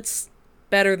 Well, it's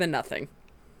better than nothing.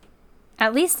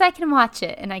 At least I can watch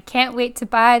it, and I can't wait to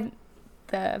buy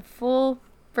the full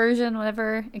version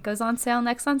whenever it goes on sale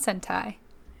next on Sentai.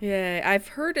 Yeah, I've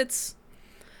heard it's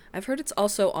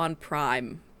also on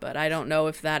Prime, but I don't know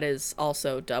if that is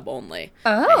also dub only.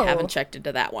 Oh. I haven't checked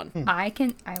into that one. I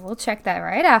will check that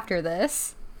right after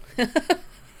this.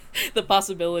 The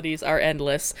possibilities are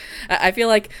endless. I feel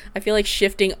like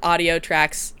shifting audio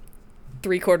tracks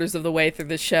 3/4 of the way through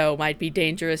the show might be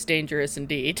dangerous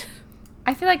indeed.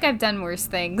 I feel like I've done worse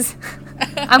things.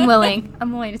 I'm willing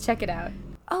to check it out.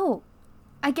 Oh,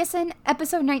 I guess in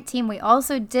episode 19 we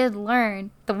also did learn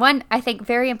the one, I think,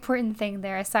 very important thing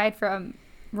there, aside from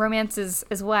romance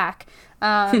is whack,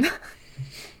 and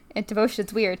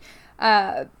devotion's weird.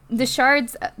 The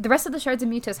rest of the shards of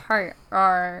Muta's heart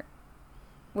are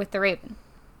with the Raven.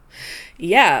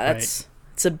 Yeah, it's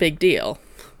a big deal.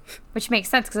 Which makes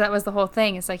sense because that was the whole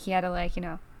thing. It's like he had to, like,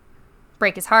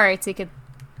 break his heart so he could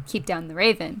keep down the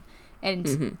Raven.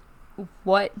 And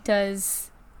what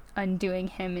does undoing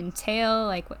him entail?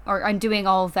 Like, or undoing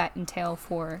all of that entail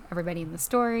for everybody in the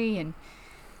story and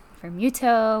for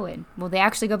Muto? And will they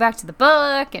actually go back to the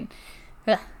book? And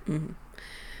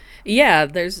yeah,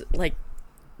 there's like,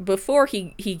 before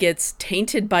he gets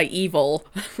tainted by evil,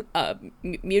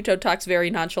 Muto talks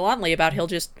very nonchalantly about he'll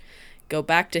just go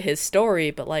back to his story,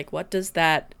 but like, what does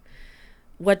that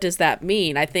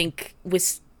mean? I think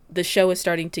the show is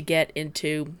starting to get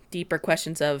into deeper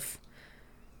questions of,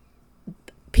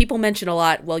 people mention a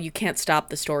lot, well, you can't stop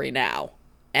the story now.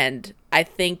 And I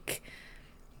think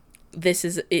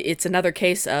it's another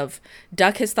case of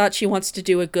Duck has thought she wants to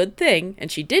do a good thing,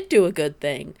 and she did do a good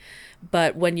thing.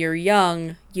 But when you're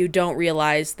young, you don't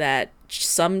realize that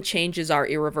some changes are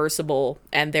irreversible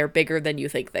and they're bigger than you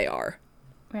think they are.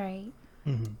 Right.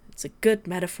 Mm-hmm. It's a good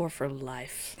metaphor for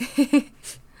life.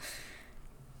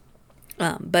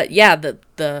 But yeah,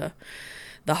 the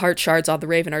heart shards on the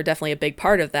Raven are definitely a big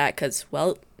part of that because,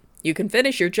 well, you can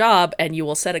finish your job and you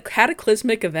will set a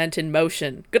cataclysmic event in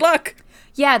motion. Good luck!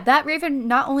 Yeah, that Raven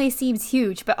not only seems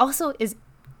huge, but also is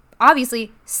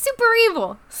obviously super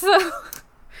evil. So...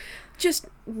 just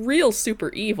real super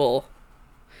evil.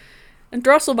 And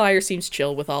Drosselmeyer seems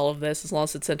chill with all of this as long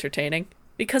as it's entertaining,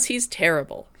 because he's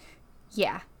terrible.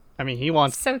 Yeah. I mean, he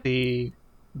wants to see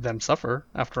them suffer,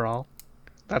 after all.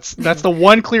 That's the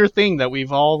one clear thing that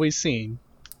we've always seen.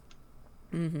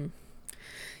 Mm-hmm.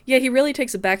 Yeah, he really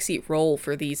takes a backseat role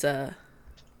for these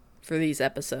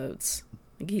episodes.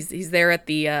 He's there at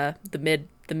the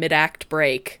mid-act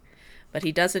break, but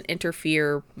he doesn't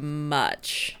interfere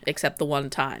much, except the one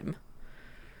time.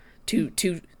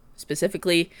 To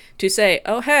specifically to say,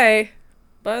 oh hey,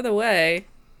 by the way,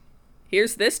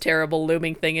 here's this terrible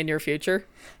looming thing in your future.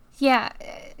 Yeah,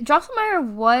 Drosselmeyer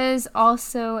was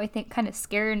also, I think, kind of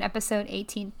scared in episode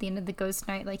 18 at the end of the Ghost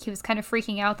Night. Like, he was kind of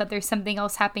freaking out that there's something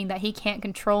else happening that he can't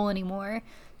control anymore.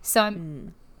 So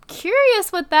I'm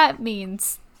curious what that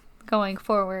means going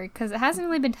forward, because it hasn't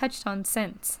really been touched on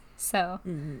since. So,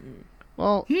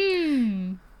 well,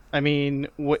 I mean,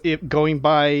 going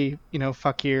by,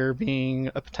 Fakir being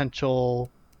a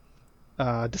potential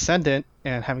descendant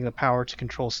and having the power to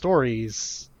control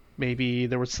stories, maybe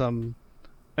there was some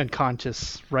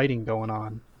unconscious writing going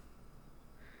on.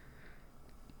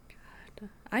 God,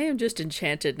 I am just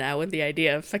enchanted now with the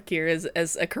idea of Fakir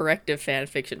as a corrective fan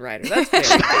fiction writer. That's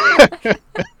very good.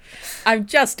 I'm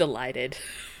just delighted.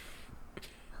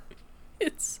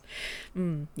 It's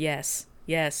yes,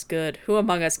 good. Who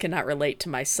among us cannot relate to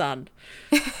my son?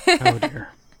 Oh dear.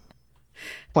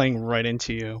 Playing right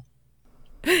into you.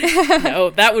 No,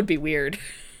 that would be weird.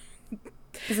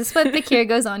 Is this what Fakir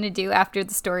goes on to do after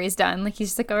the story's done? Like, he's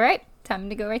just like, all right, time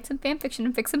to go write some fan fiction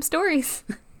and fix some stories.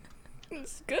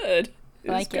 It's good.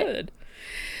 It's good.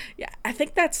 Yeah, I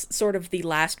think that's sort of the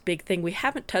last big thing we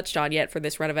haven't touched on yet for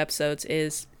this run of episodes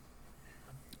is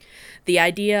the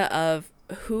idea of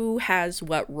who has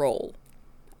what role.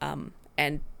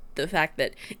 And the fact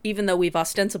that even though we've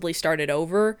ostensibly started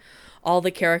over, all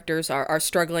the characters are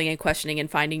struggling and questioning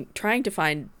and trying to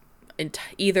find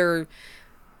either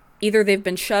they've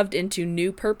been shoved into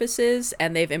new purposes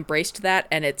and they've embraced that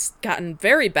and it's gotten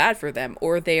very bad for them,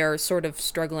 or they are sort of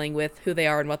struggling with who they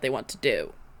are and what they want to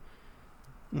do.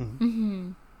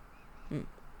 Mm-hmm.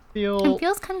 It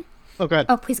feels kind of... Oh, go ahead.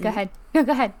 Oh, please go ahead. No,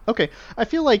 go ahead. Okay. I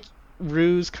feel like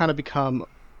Rue's kind of become...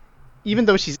 Even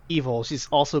though she's evil, she's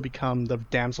also become the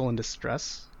damsel in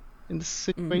distress in this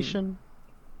situation,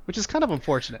 which is kind of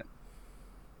unfortunate.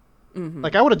 Mm-hmm.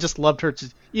 Like, I would have just loved her to...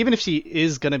 Even if she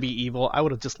is going to be evil, I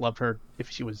would have just loved her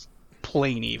if she was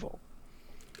plain evil.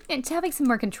 And to having some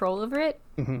more control over it.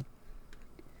 Mm-hmm.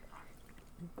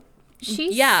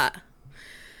 She's... Yeah,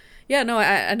 no,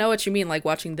 I know what you mean, like,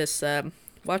 watching this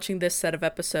set of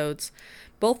episodes.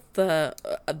 Both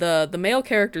the male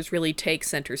characters really take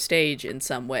center stage in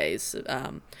some ways.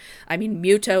 I mean,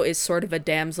 Muto is sort of a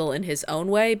damsel in his own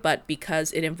way, but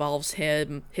because it involves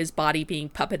his body being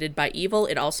puppeted by evil,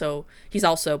 he's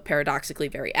also paradoxically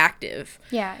very active.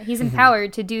 Yeah, he's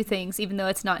empowered to do things even though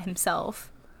it's not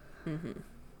himself.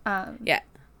 Yeah,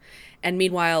 and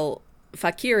meanwhile,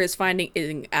 Fakir is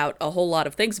finding out a whole lot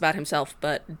of things about himself,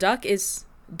 but Duck is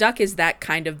that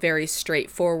kind of very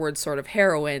straightforward sort of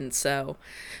heroine, so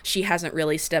she hasn't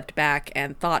really stepped back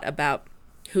and thought about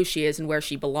who she is and where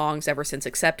she belongs ever since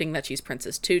accepting that she's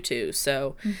Princess Tutu.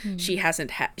 So she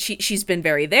hasn't she's been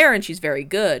very there and she's very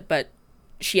good, but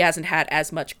she hasn't had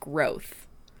as much growth.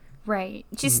 Right.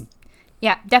 She's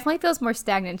Yeah, definitely feels more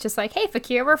stagnant. It's just like, hey,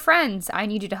 Fakir, we're friends. I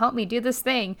need you to help me do this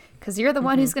thing because you're the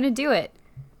one who's going to do it.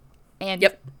 And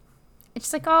Yep. it's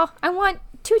just like, oh, I want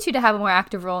Tutu to have a more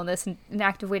active role in this and an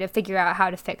active way to figure out how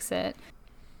to fix it.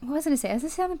 What was I going to say? I was going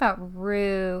to say something about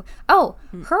Rue. Oh,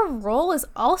 her role is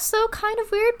also kind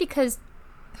of weird because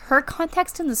her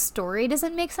context in the story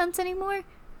doesn't make sense anymore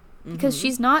because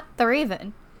she's not the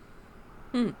Raven.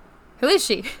 Who is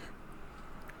she?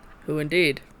 Who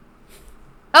indeed?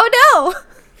 Oh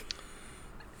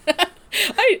no!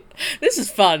 This is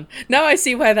fun. Now I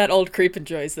see why that old creep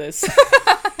enjoys this.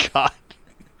 God.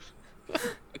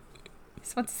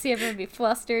 Just want to see everyone be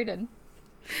flustered and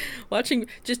Watching,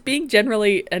 just being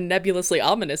generally and nebulously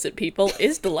ominous at people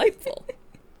is delightful.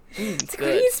 it's what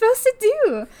are you supposed to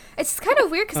do? It's kind of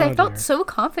weird because I felt dear. so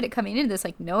confident coming into this,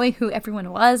 like knowing who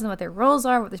everyone was and what their roles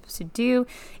are, what they're supposed to do.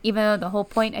 Even though the whole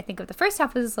point, I think, of the first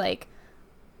half was like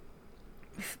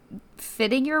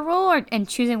fitting your role and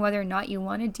choosing whether or not you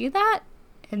want to do that.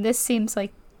 And this seems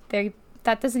like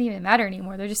that doesn't even matter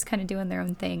anymore. They're just kind of doing their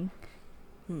own thing.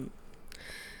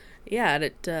 Yeah,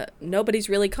 and nobody's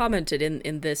really commented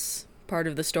in this part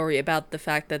of the story about the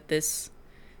fact that this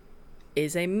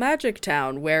is a magic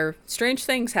town where strange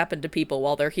things happen to people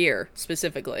while they're here,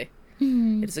 specifically.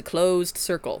 It is a closed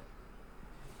circle.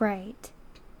 Right.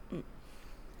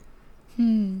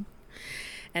 And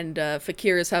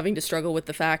Fakir is having to struggle with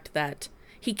the fact that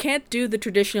he can't do the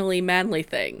traditionally manly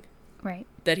thing Right.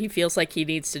 that he feels like he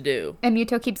needs to do. And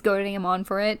Muto keeps goading him on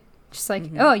for it. Just like,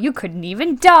 oh, you couldn't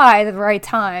even die at the right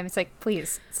time. It's like,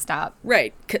 please, stop.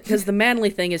 Right, because the manly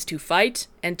thing is to fight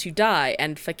and to die,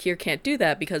 and Fakir can't do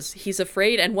that because he's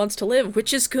afraid and wants to live,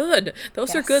 which is good.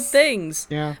 Those are good Yes. things.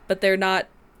 Yeah. But they're not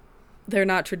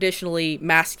traditionally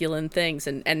masculine things,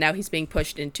 and now he's being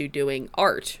pushed into doing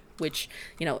art, which,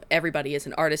 everybody is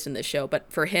an artist in this show, but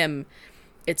for him,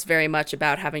 it's very much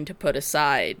about having to put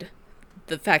aside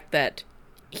the fact that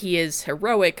he is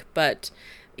heroic, but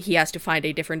he has to find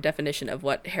a different definition of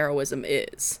what heroism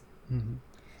is.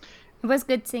 It was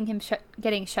good seeing him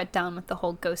getting shut down with the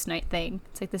whole Ghost Knight thing.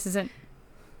 It's like, this isn't...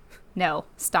 No,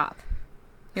 stop.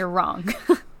 You're wrong.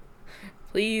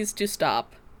 Please do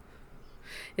stop.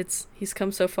 He's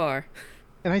come so far.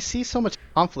 And I see so much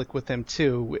conflict with him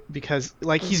too, because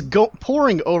like he's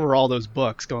pouring over all those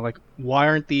books, going like, why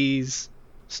aren't these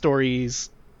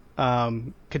stories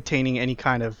containing any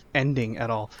kind of ending at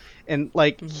all? And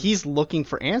like he's looking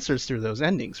for answers through those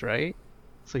endings, right?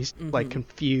 So he's like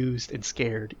confused and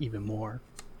scared even more.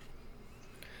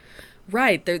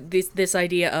 Right. This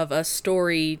idea of a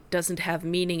story doesn't have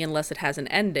meaning unless it has an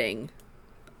ending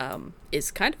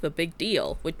is kind of a big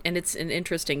deal. And it's an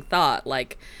interesting thought.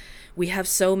 Like, we have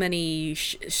so many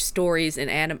stories in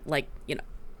anime. Like,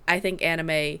 I think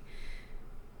anime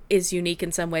is unique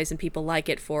in some ways and people like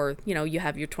it for, you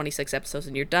have your 26 episodes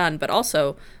and you're done. But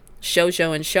also,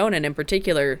 shoujo and shonen in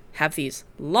particular have these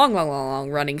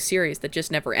long running series that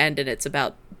just never end, and it's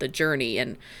about the journey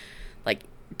and, like,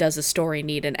 does a story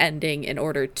need an ending in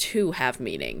order to have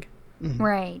meaning?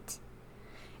 Right.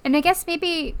 And I guess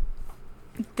maybe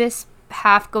this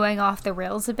half going off the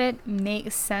rails a bit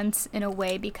makes sense in a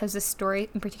way because the story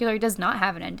in particular does not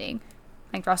have an ending.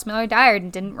 Like, Ross Miller died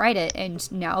and didn't write it, and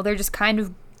now they're just kind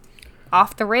of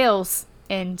off the rails,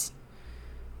 and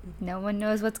no one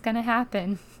knows what's going to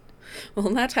happen. Well,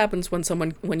 and that happens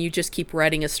when you just keep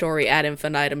writing a story ad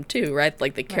infinitum too, right?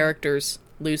 Like, the characters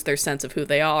lose their sense of who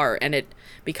they are, and it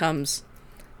becomes,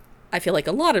 I feel like,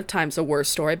 a lot of times a worse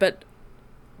story, but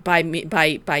by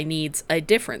needs a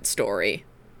different story.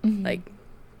 Like,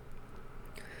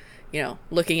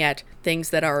 looking at things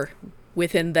that are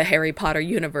within the Harry Potter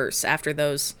universe after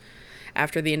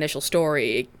the initial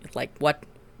story, like, what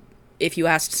if you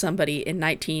asked somebody in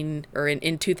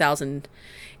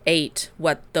 2008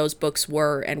 what those books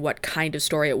were and what kind of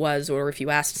story it was, or if you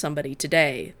asked somebody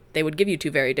today, they would give you two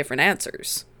very different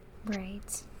answers.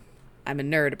 Right. I'm a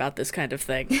nerd about this kind of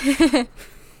thing.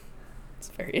 It's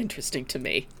very interesting to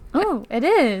me. Oh, it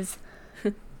is.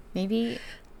 Maybe,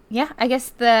 yeah, I guess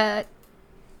the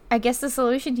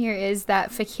solution here is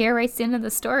that Fakir writes the end of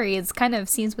the story. It kind of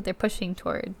seems what they're pushing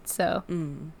toward. So,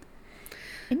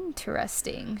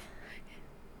 interesting.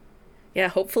 Yeah,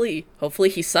 hopefully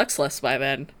he sucks less by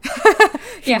then.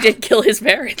 He did kill his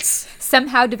parents.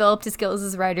 Somehow developed his skills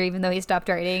as a writer, even though he stopped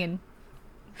writing. And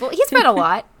well, he's read a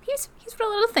lot. He's read a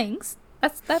lot of things.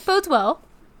 That bodes well.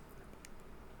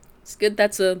 It's good.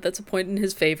 That's a point in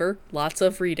his favor. Lots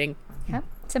of reading. Yeah,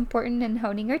 it's important in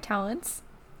honing your talents.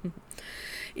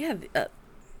 Yeah,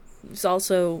 it's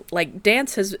also, like,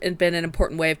 dance has been an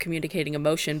important way of communicating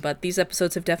emotion, but these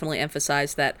episodes have definitely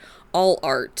emphasized that all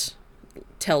art,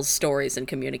 tells stories and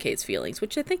communicates feelings,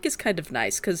 which I think is kind of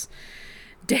nice, because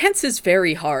dance is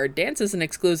very hard. Dance is an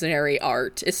exclusionary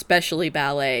art, especially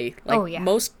ballet. Like, Oh, yeah.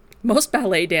 most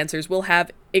ballet dancers will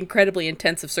have incredibly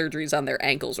intensive surgeries on their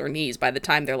ankles or knees by the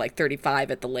time they're like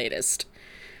 35 at the latest.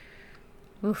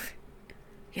 Oof.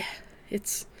 Yeah,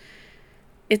 it's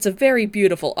a very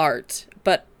beautiful art,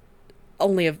 but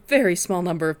only a very small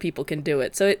number of people can do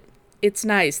it. So it's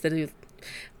nice that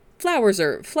flowers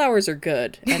are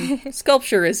good, and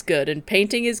sculpture is good, and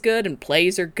painting is good, and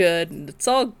plays are good, and it's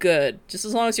all good, just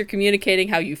as long as you're communicating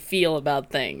how you feel about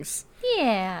things.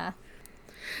 Yeah.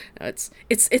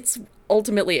 It's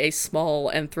ultimately a small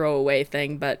and throwaway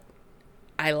thing, but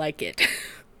I like it.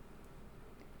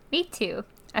 Me too.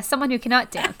 As someone who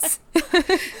cannot dance.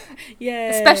 Yay.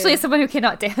 Especially as someone who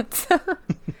cannot dance.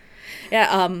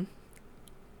 Yeah,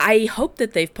 I hope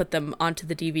that they've put them onto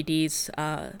the DVDs.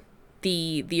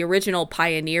 The original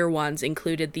Pioneer ones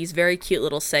included these very cute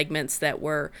little segments that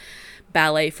were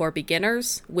ballet for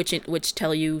beginners, which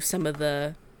tell you some of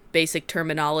the basic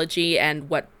terminology and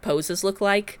what poses look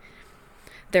like.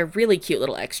 They're really cute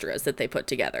little extras that they put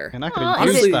together. And I could Aw,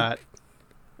 use is it- that.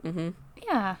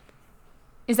 Yeah.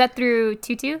 Is that through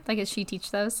Tutu? Like, does she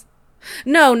teach those?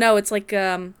 No, it's like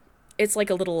a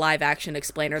little live action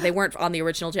explainer. They weren't on the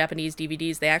original Japanese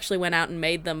DVDs. They actually went out and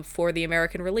made them for the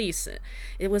American release.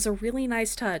 It was a really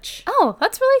nice touch. Oh,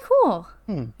 that's really cool.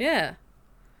 Yeah.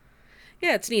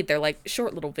 Yeah, it's neat. They're like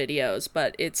short little videos,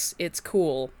 but it's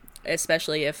cool,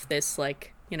 especially if this,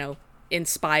 like,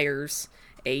 inspires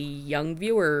a young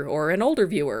viewer or an older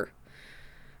viewer.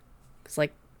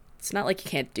 It's not like you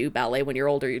can't do ballet when you're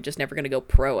older. You're just never going to go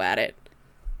pro at it.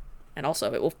 And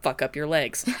also, it will fuck up your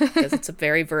legs because it's a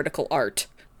very vertical art.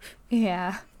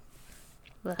 Yeah.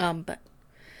 But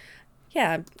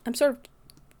yeah, I'm sort of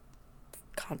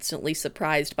constantly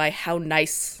surprised by how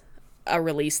nice a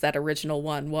release that original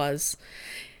one was.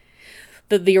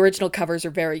 The original covers are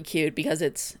very cute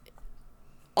because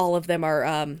all of them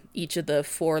are each of the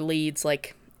 4 leads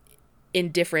like in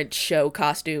different show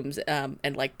costumes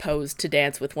and like posed to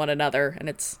dance with one another, and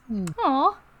it's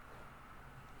Aw.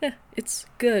 it's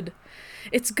good.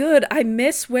 It's good. I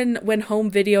miss when home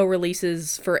video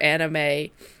releases for anime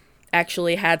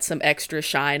actually had some extra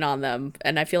shine on them.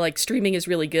 And I feel like streaming is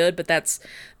really good, but that's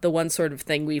the one sort of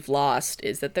thing we've lost,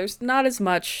 is that there's not as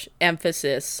much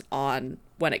emphasis on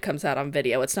when it comes out on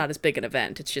video. It's not as big an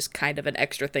event. It's just kind of an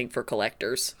extra thing for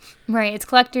collectors. Right. It's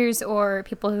collectors or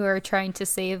people who are trying to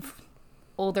save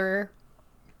older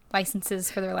licenses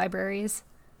for their libraries.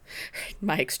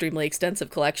 My extremely extensive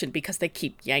collection, because they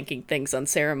keep yanking things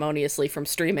unceremoniously from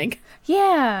streaming.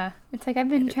 Yeah. It's like I've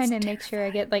been trying to make sure I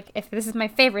get, like, if this is my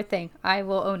favorite thing, I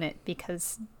will own it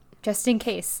because just in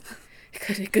case.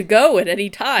 It could go at any You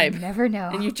time, never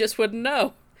know. and you just wouldn't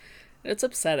know. It's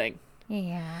upsetting.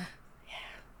 Yeah.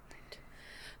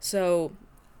 So,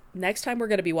 next time we're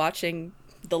going to be watching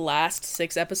the last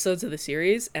 6 episodes of the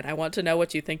series, and I want to know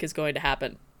what you think is going to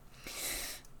happen.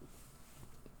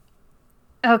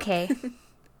 Okay.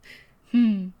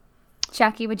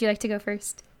 Jackie, would you like to go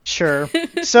first? Sure.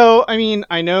 So, I mean,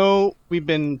 I know we've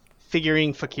been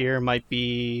figuring Fakir might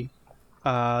be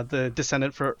the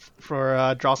descendant for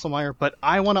Drosselmeyer, but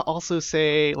I want to also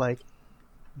say, like,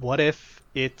 what if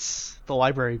it's the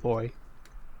library boy?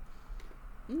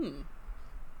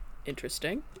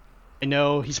 Interesting. I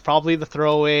know he's probably the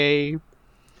throwaway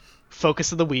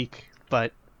focus of the week,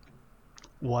 but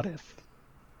what if?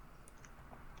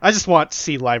 I just want to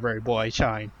see Library Boy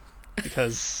shine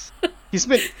because he's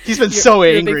been so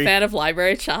You're angry. a big fan of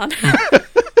Library Chan.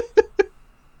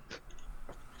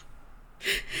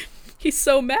 He's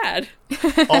so mad.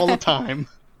 all the time.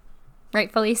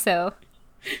 Rightfully so.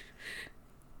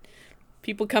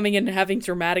 People coming in and having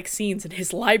dramatic scenes in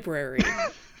his library.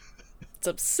 It's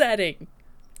upsetting.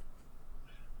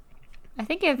 I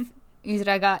think if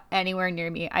Yuzura got anywhere near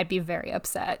me, I'd be very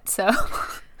upset. So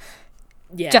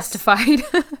Yes. justified.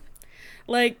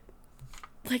 Like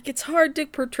it's hard to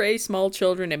portray small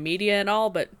children in media and all,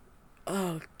 but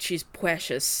oh, she's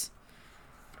precious.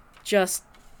 Just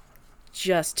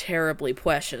terribly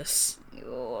precious.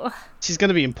 Ew. She's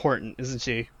gonna be important, isn't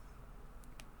she?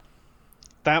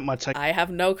 That much. I have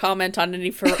no comment on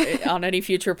any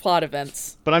future plot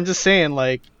events. But I'm just saying,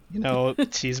 like,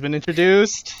 she's been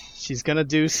introduced. She's gonna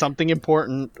do something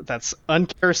important that's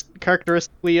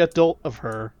uncharacteristically adult of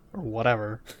her, or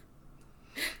whatever.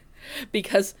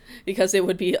 Because it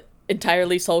would be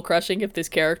entirely soul-crushing if this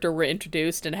character were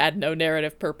introduced and had no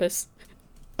narrative purpose.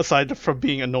 Aside from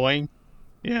being annoying.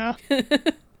 Yeah.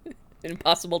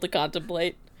 Impossible to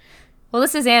contemplate. Well,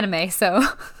 this is anime, so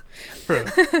True.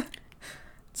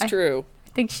 It's true. I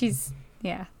think she's,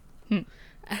 yeah.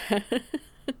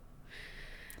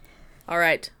 All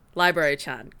right,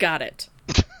 Library-chan, got it.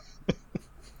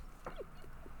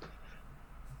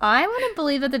 I want to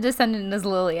believe that the descendant is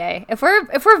Lilie. If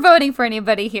we're voting for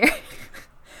anybody here,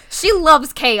 she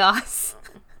loves chaos.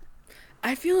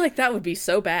 I feel like that would be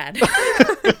so bad.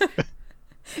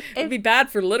 It'd be bad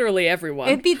for literally everyone.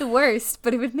 It'd be the worst,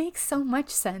 but it would make so much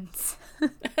sense.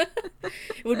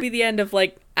 It would be the end of,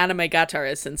 like, Anime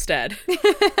Gataris instead.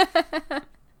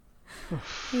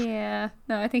 Yeah.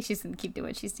 No, I think she's going to keep doing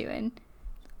what she's doing.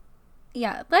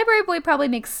 Yeah, Library Boy probably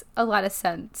makes a lot of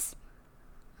sense.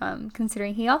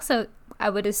 Considering he also, I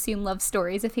would assume, loves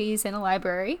stories if he's in a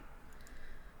library.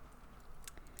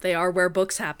 They are where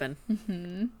books happen.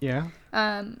 Mm-hmm. Yeah.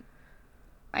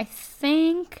 I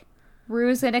think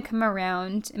Rue's going to come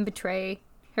around and betray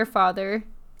her father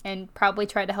and probably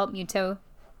try to help Muto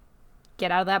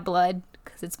get out of that blood,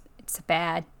 because it's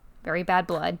bad, very bad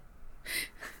blood.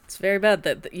 It's very bad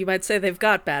that you might say they've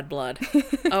got bad blood.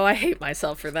 Oh, I hate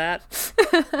myself for that.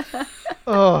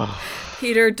 Oh.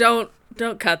 Peter, don't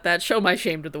cut that. Show my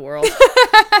shame to the world.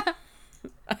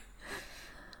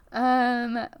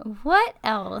 What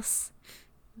else?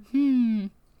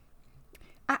 I'm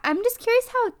just curious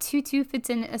how Tutu fits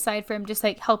in, aside from just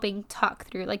like helping talk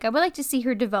through. Like, I would like to see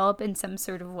her develop in some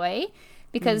sort of way,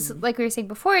 because like we were saying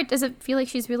before, it doesn't feel like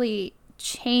she's really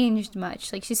changed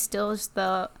much. Like, she's still just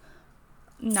the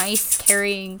nice,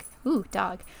 caring,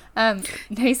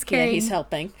 nice, caring, Yeah, he's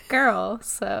helping. girl.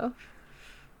 So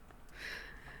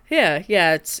Yeah,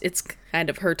 it's kind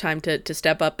of her time to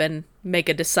step up and make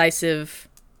a decisive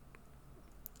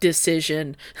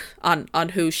decision on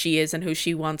who she is and who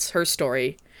she wants her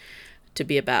story to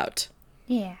be about.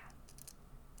 yeah.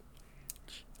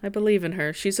 I believe in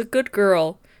her. She's a good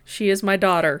girl. She is my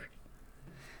daughter.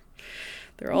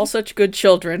 They're all such good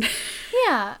children.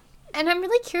 Yeah, and I'm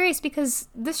really curious because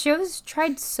the show's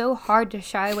tried so hard to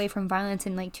shy away from violence,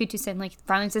 and like Tutu said, like,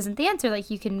 violence isn't the answer. Like,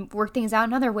 you can work things out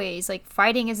in other ways. Like,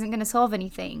 fighting isn't going to solve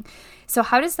anything. So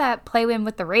how does that play in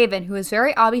with the Raven, who is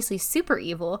very obviously super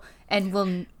evil and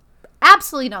will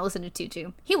absolutely not listen to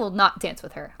Tutu? He will not dance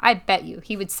with her. I bet you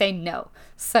he would say no.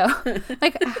 So,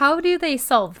 like, how do they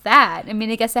solve that? I mean,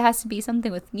 I guess it has to be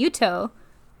something with Muto,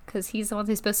 because he's the one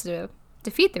who's supposed to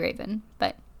defeat the Raven,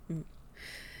 but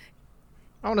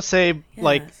I want to say,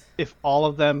 like, Yes. if all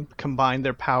of them combine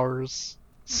their powers,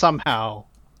 somehow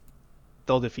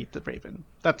they'll defeat the Raven.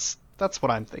 That's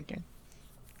what I'm thinking.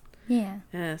 yeah.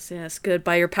 Yes, good.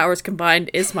 By your powers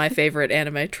combined is my favorite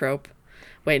anime trope.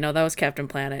 Wait, no, that was Captain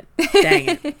Planet. Dang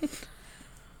it.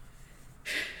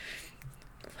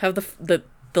 Have the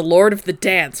Lord of the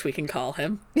Dance, we can call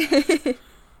him.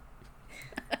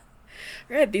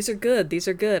 Right, these are good.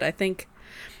 I think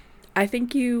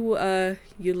you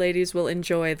ladies will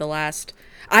enjoy the last.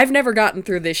 I've never gotten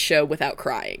through this show without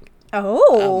crying.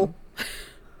 Oh.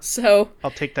 So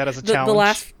I'll take that as a the challenge.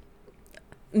 last.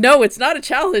 No, it's not a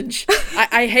challenge.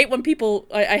 I hate when people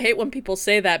I hate when people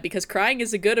say that, because crying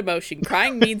is a good emotion.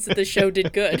 Crying means that the show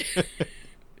did good.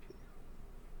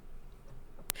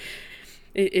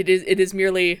 It is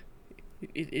merely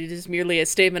a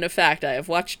statement of fact. I have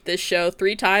watched this show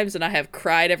 3 times and I have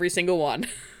cried every single one.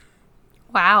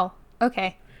 Wow.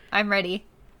 Okay. I'm ready.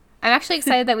 I'm actually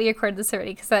excited that we recorded this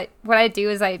already, because what I do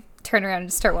is I turn around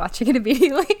and start watching it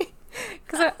immediately.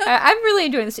 Because I'm really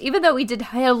enjoying this. Even though we did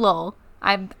hit a lull,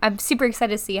 I'm super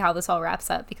excited to see how this all wraps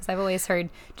up, because I've always heard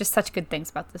just such good things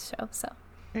about this show. So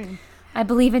I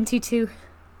believe in Tutu.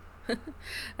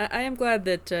 I am glad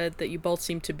that you both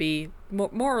seem to be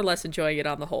more or less enjoying it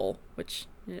on the whole, which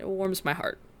warms my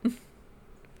heart.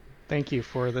 Thank you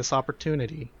for this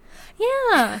opportunity.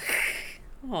 Yeah.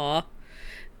 Aw.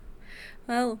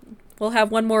 Well, we'll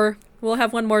have one more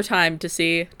time to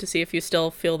see if you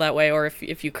still feel that way, or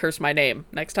if you curse my name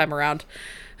next time around.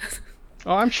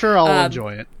 Oh, I'm sure I'll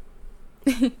enjoy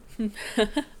it.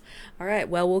 All right,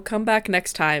 well, we'll come back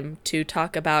next time to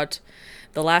talk about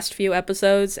the last few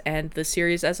episodes and the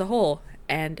series as a whole.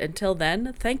 And until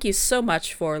then, thank you so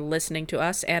much for listening to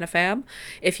us, AniFam.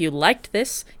 If you liked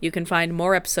this, you can find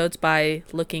more episodes by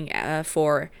looking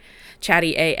for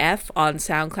Chatty AF on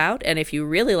SoundCloud. And if you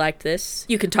really liked this,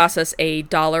 you can toss us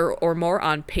 $1 or more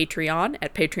on Patreon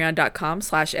at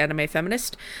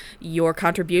patreon.com/animefeminist. Your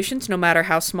contributions, no matter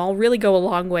how small, really go a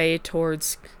long way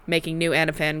towards making new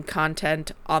AniFan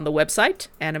content on the website,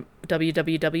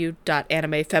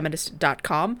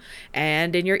 www.animefeminist.com,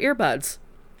 and in your earbuds.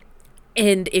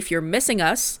 And if you're missing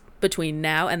us between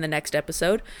now and the next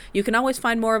episode, you can always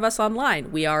find more of us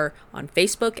online. We are on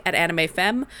Facebook at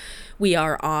AnimeFem. We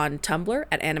are on Tumblr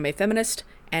at AnimeFeminist.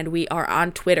 and we are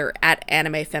on Twitter at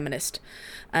AnimeFeminist.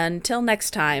 Until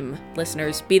next time,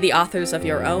 listeners, be the authors of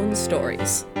your own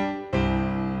stories.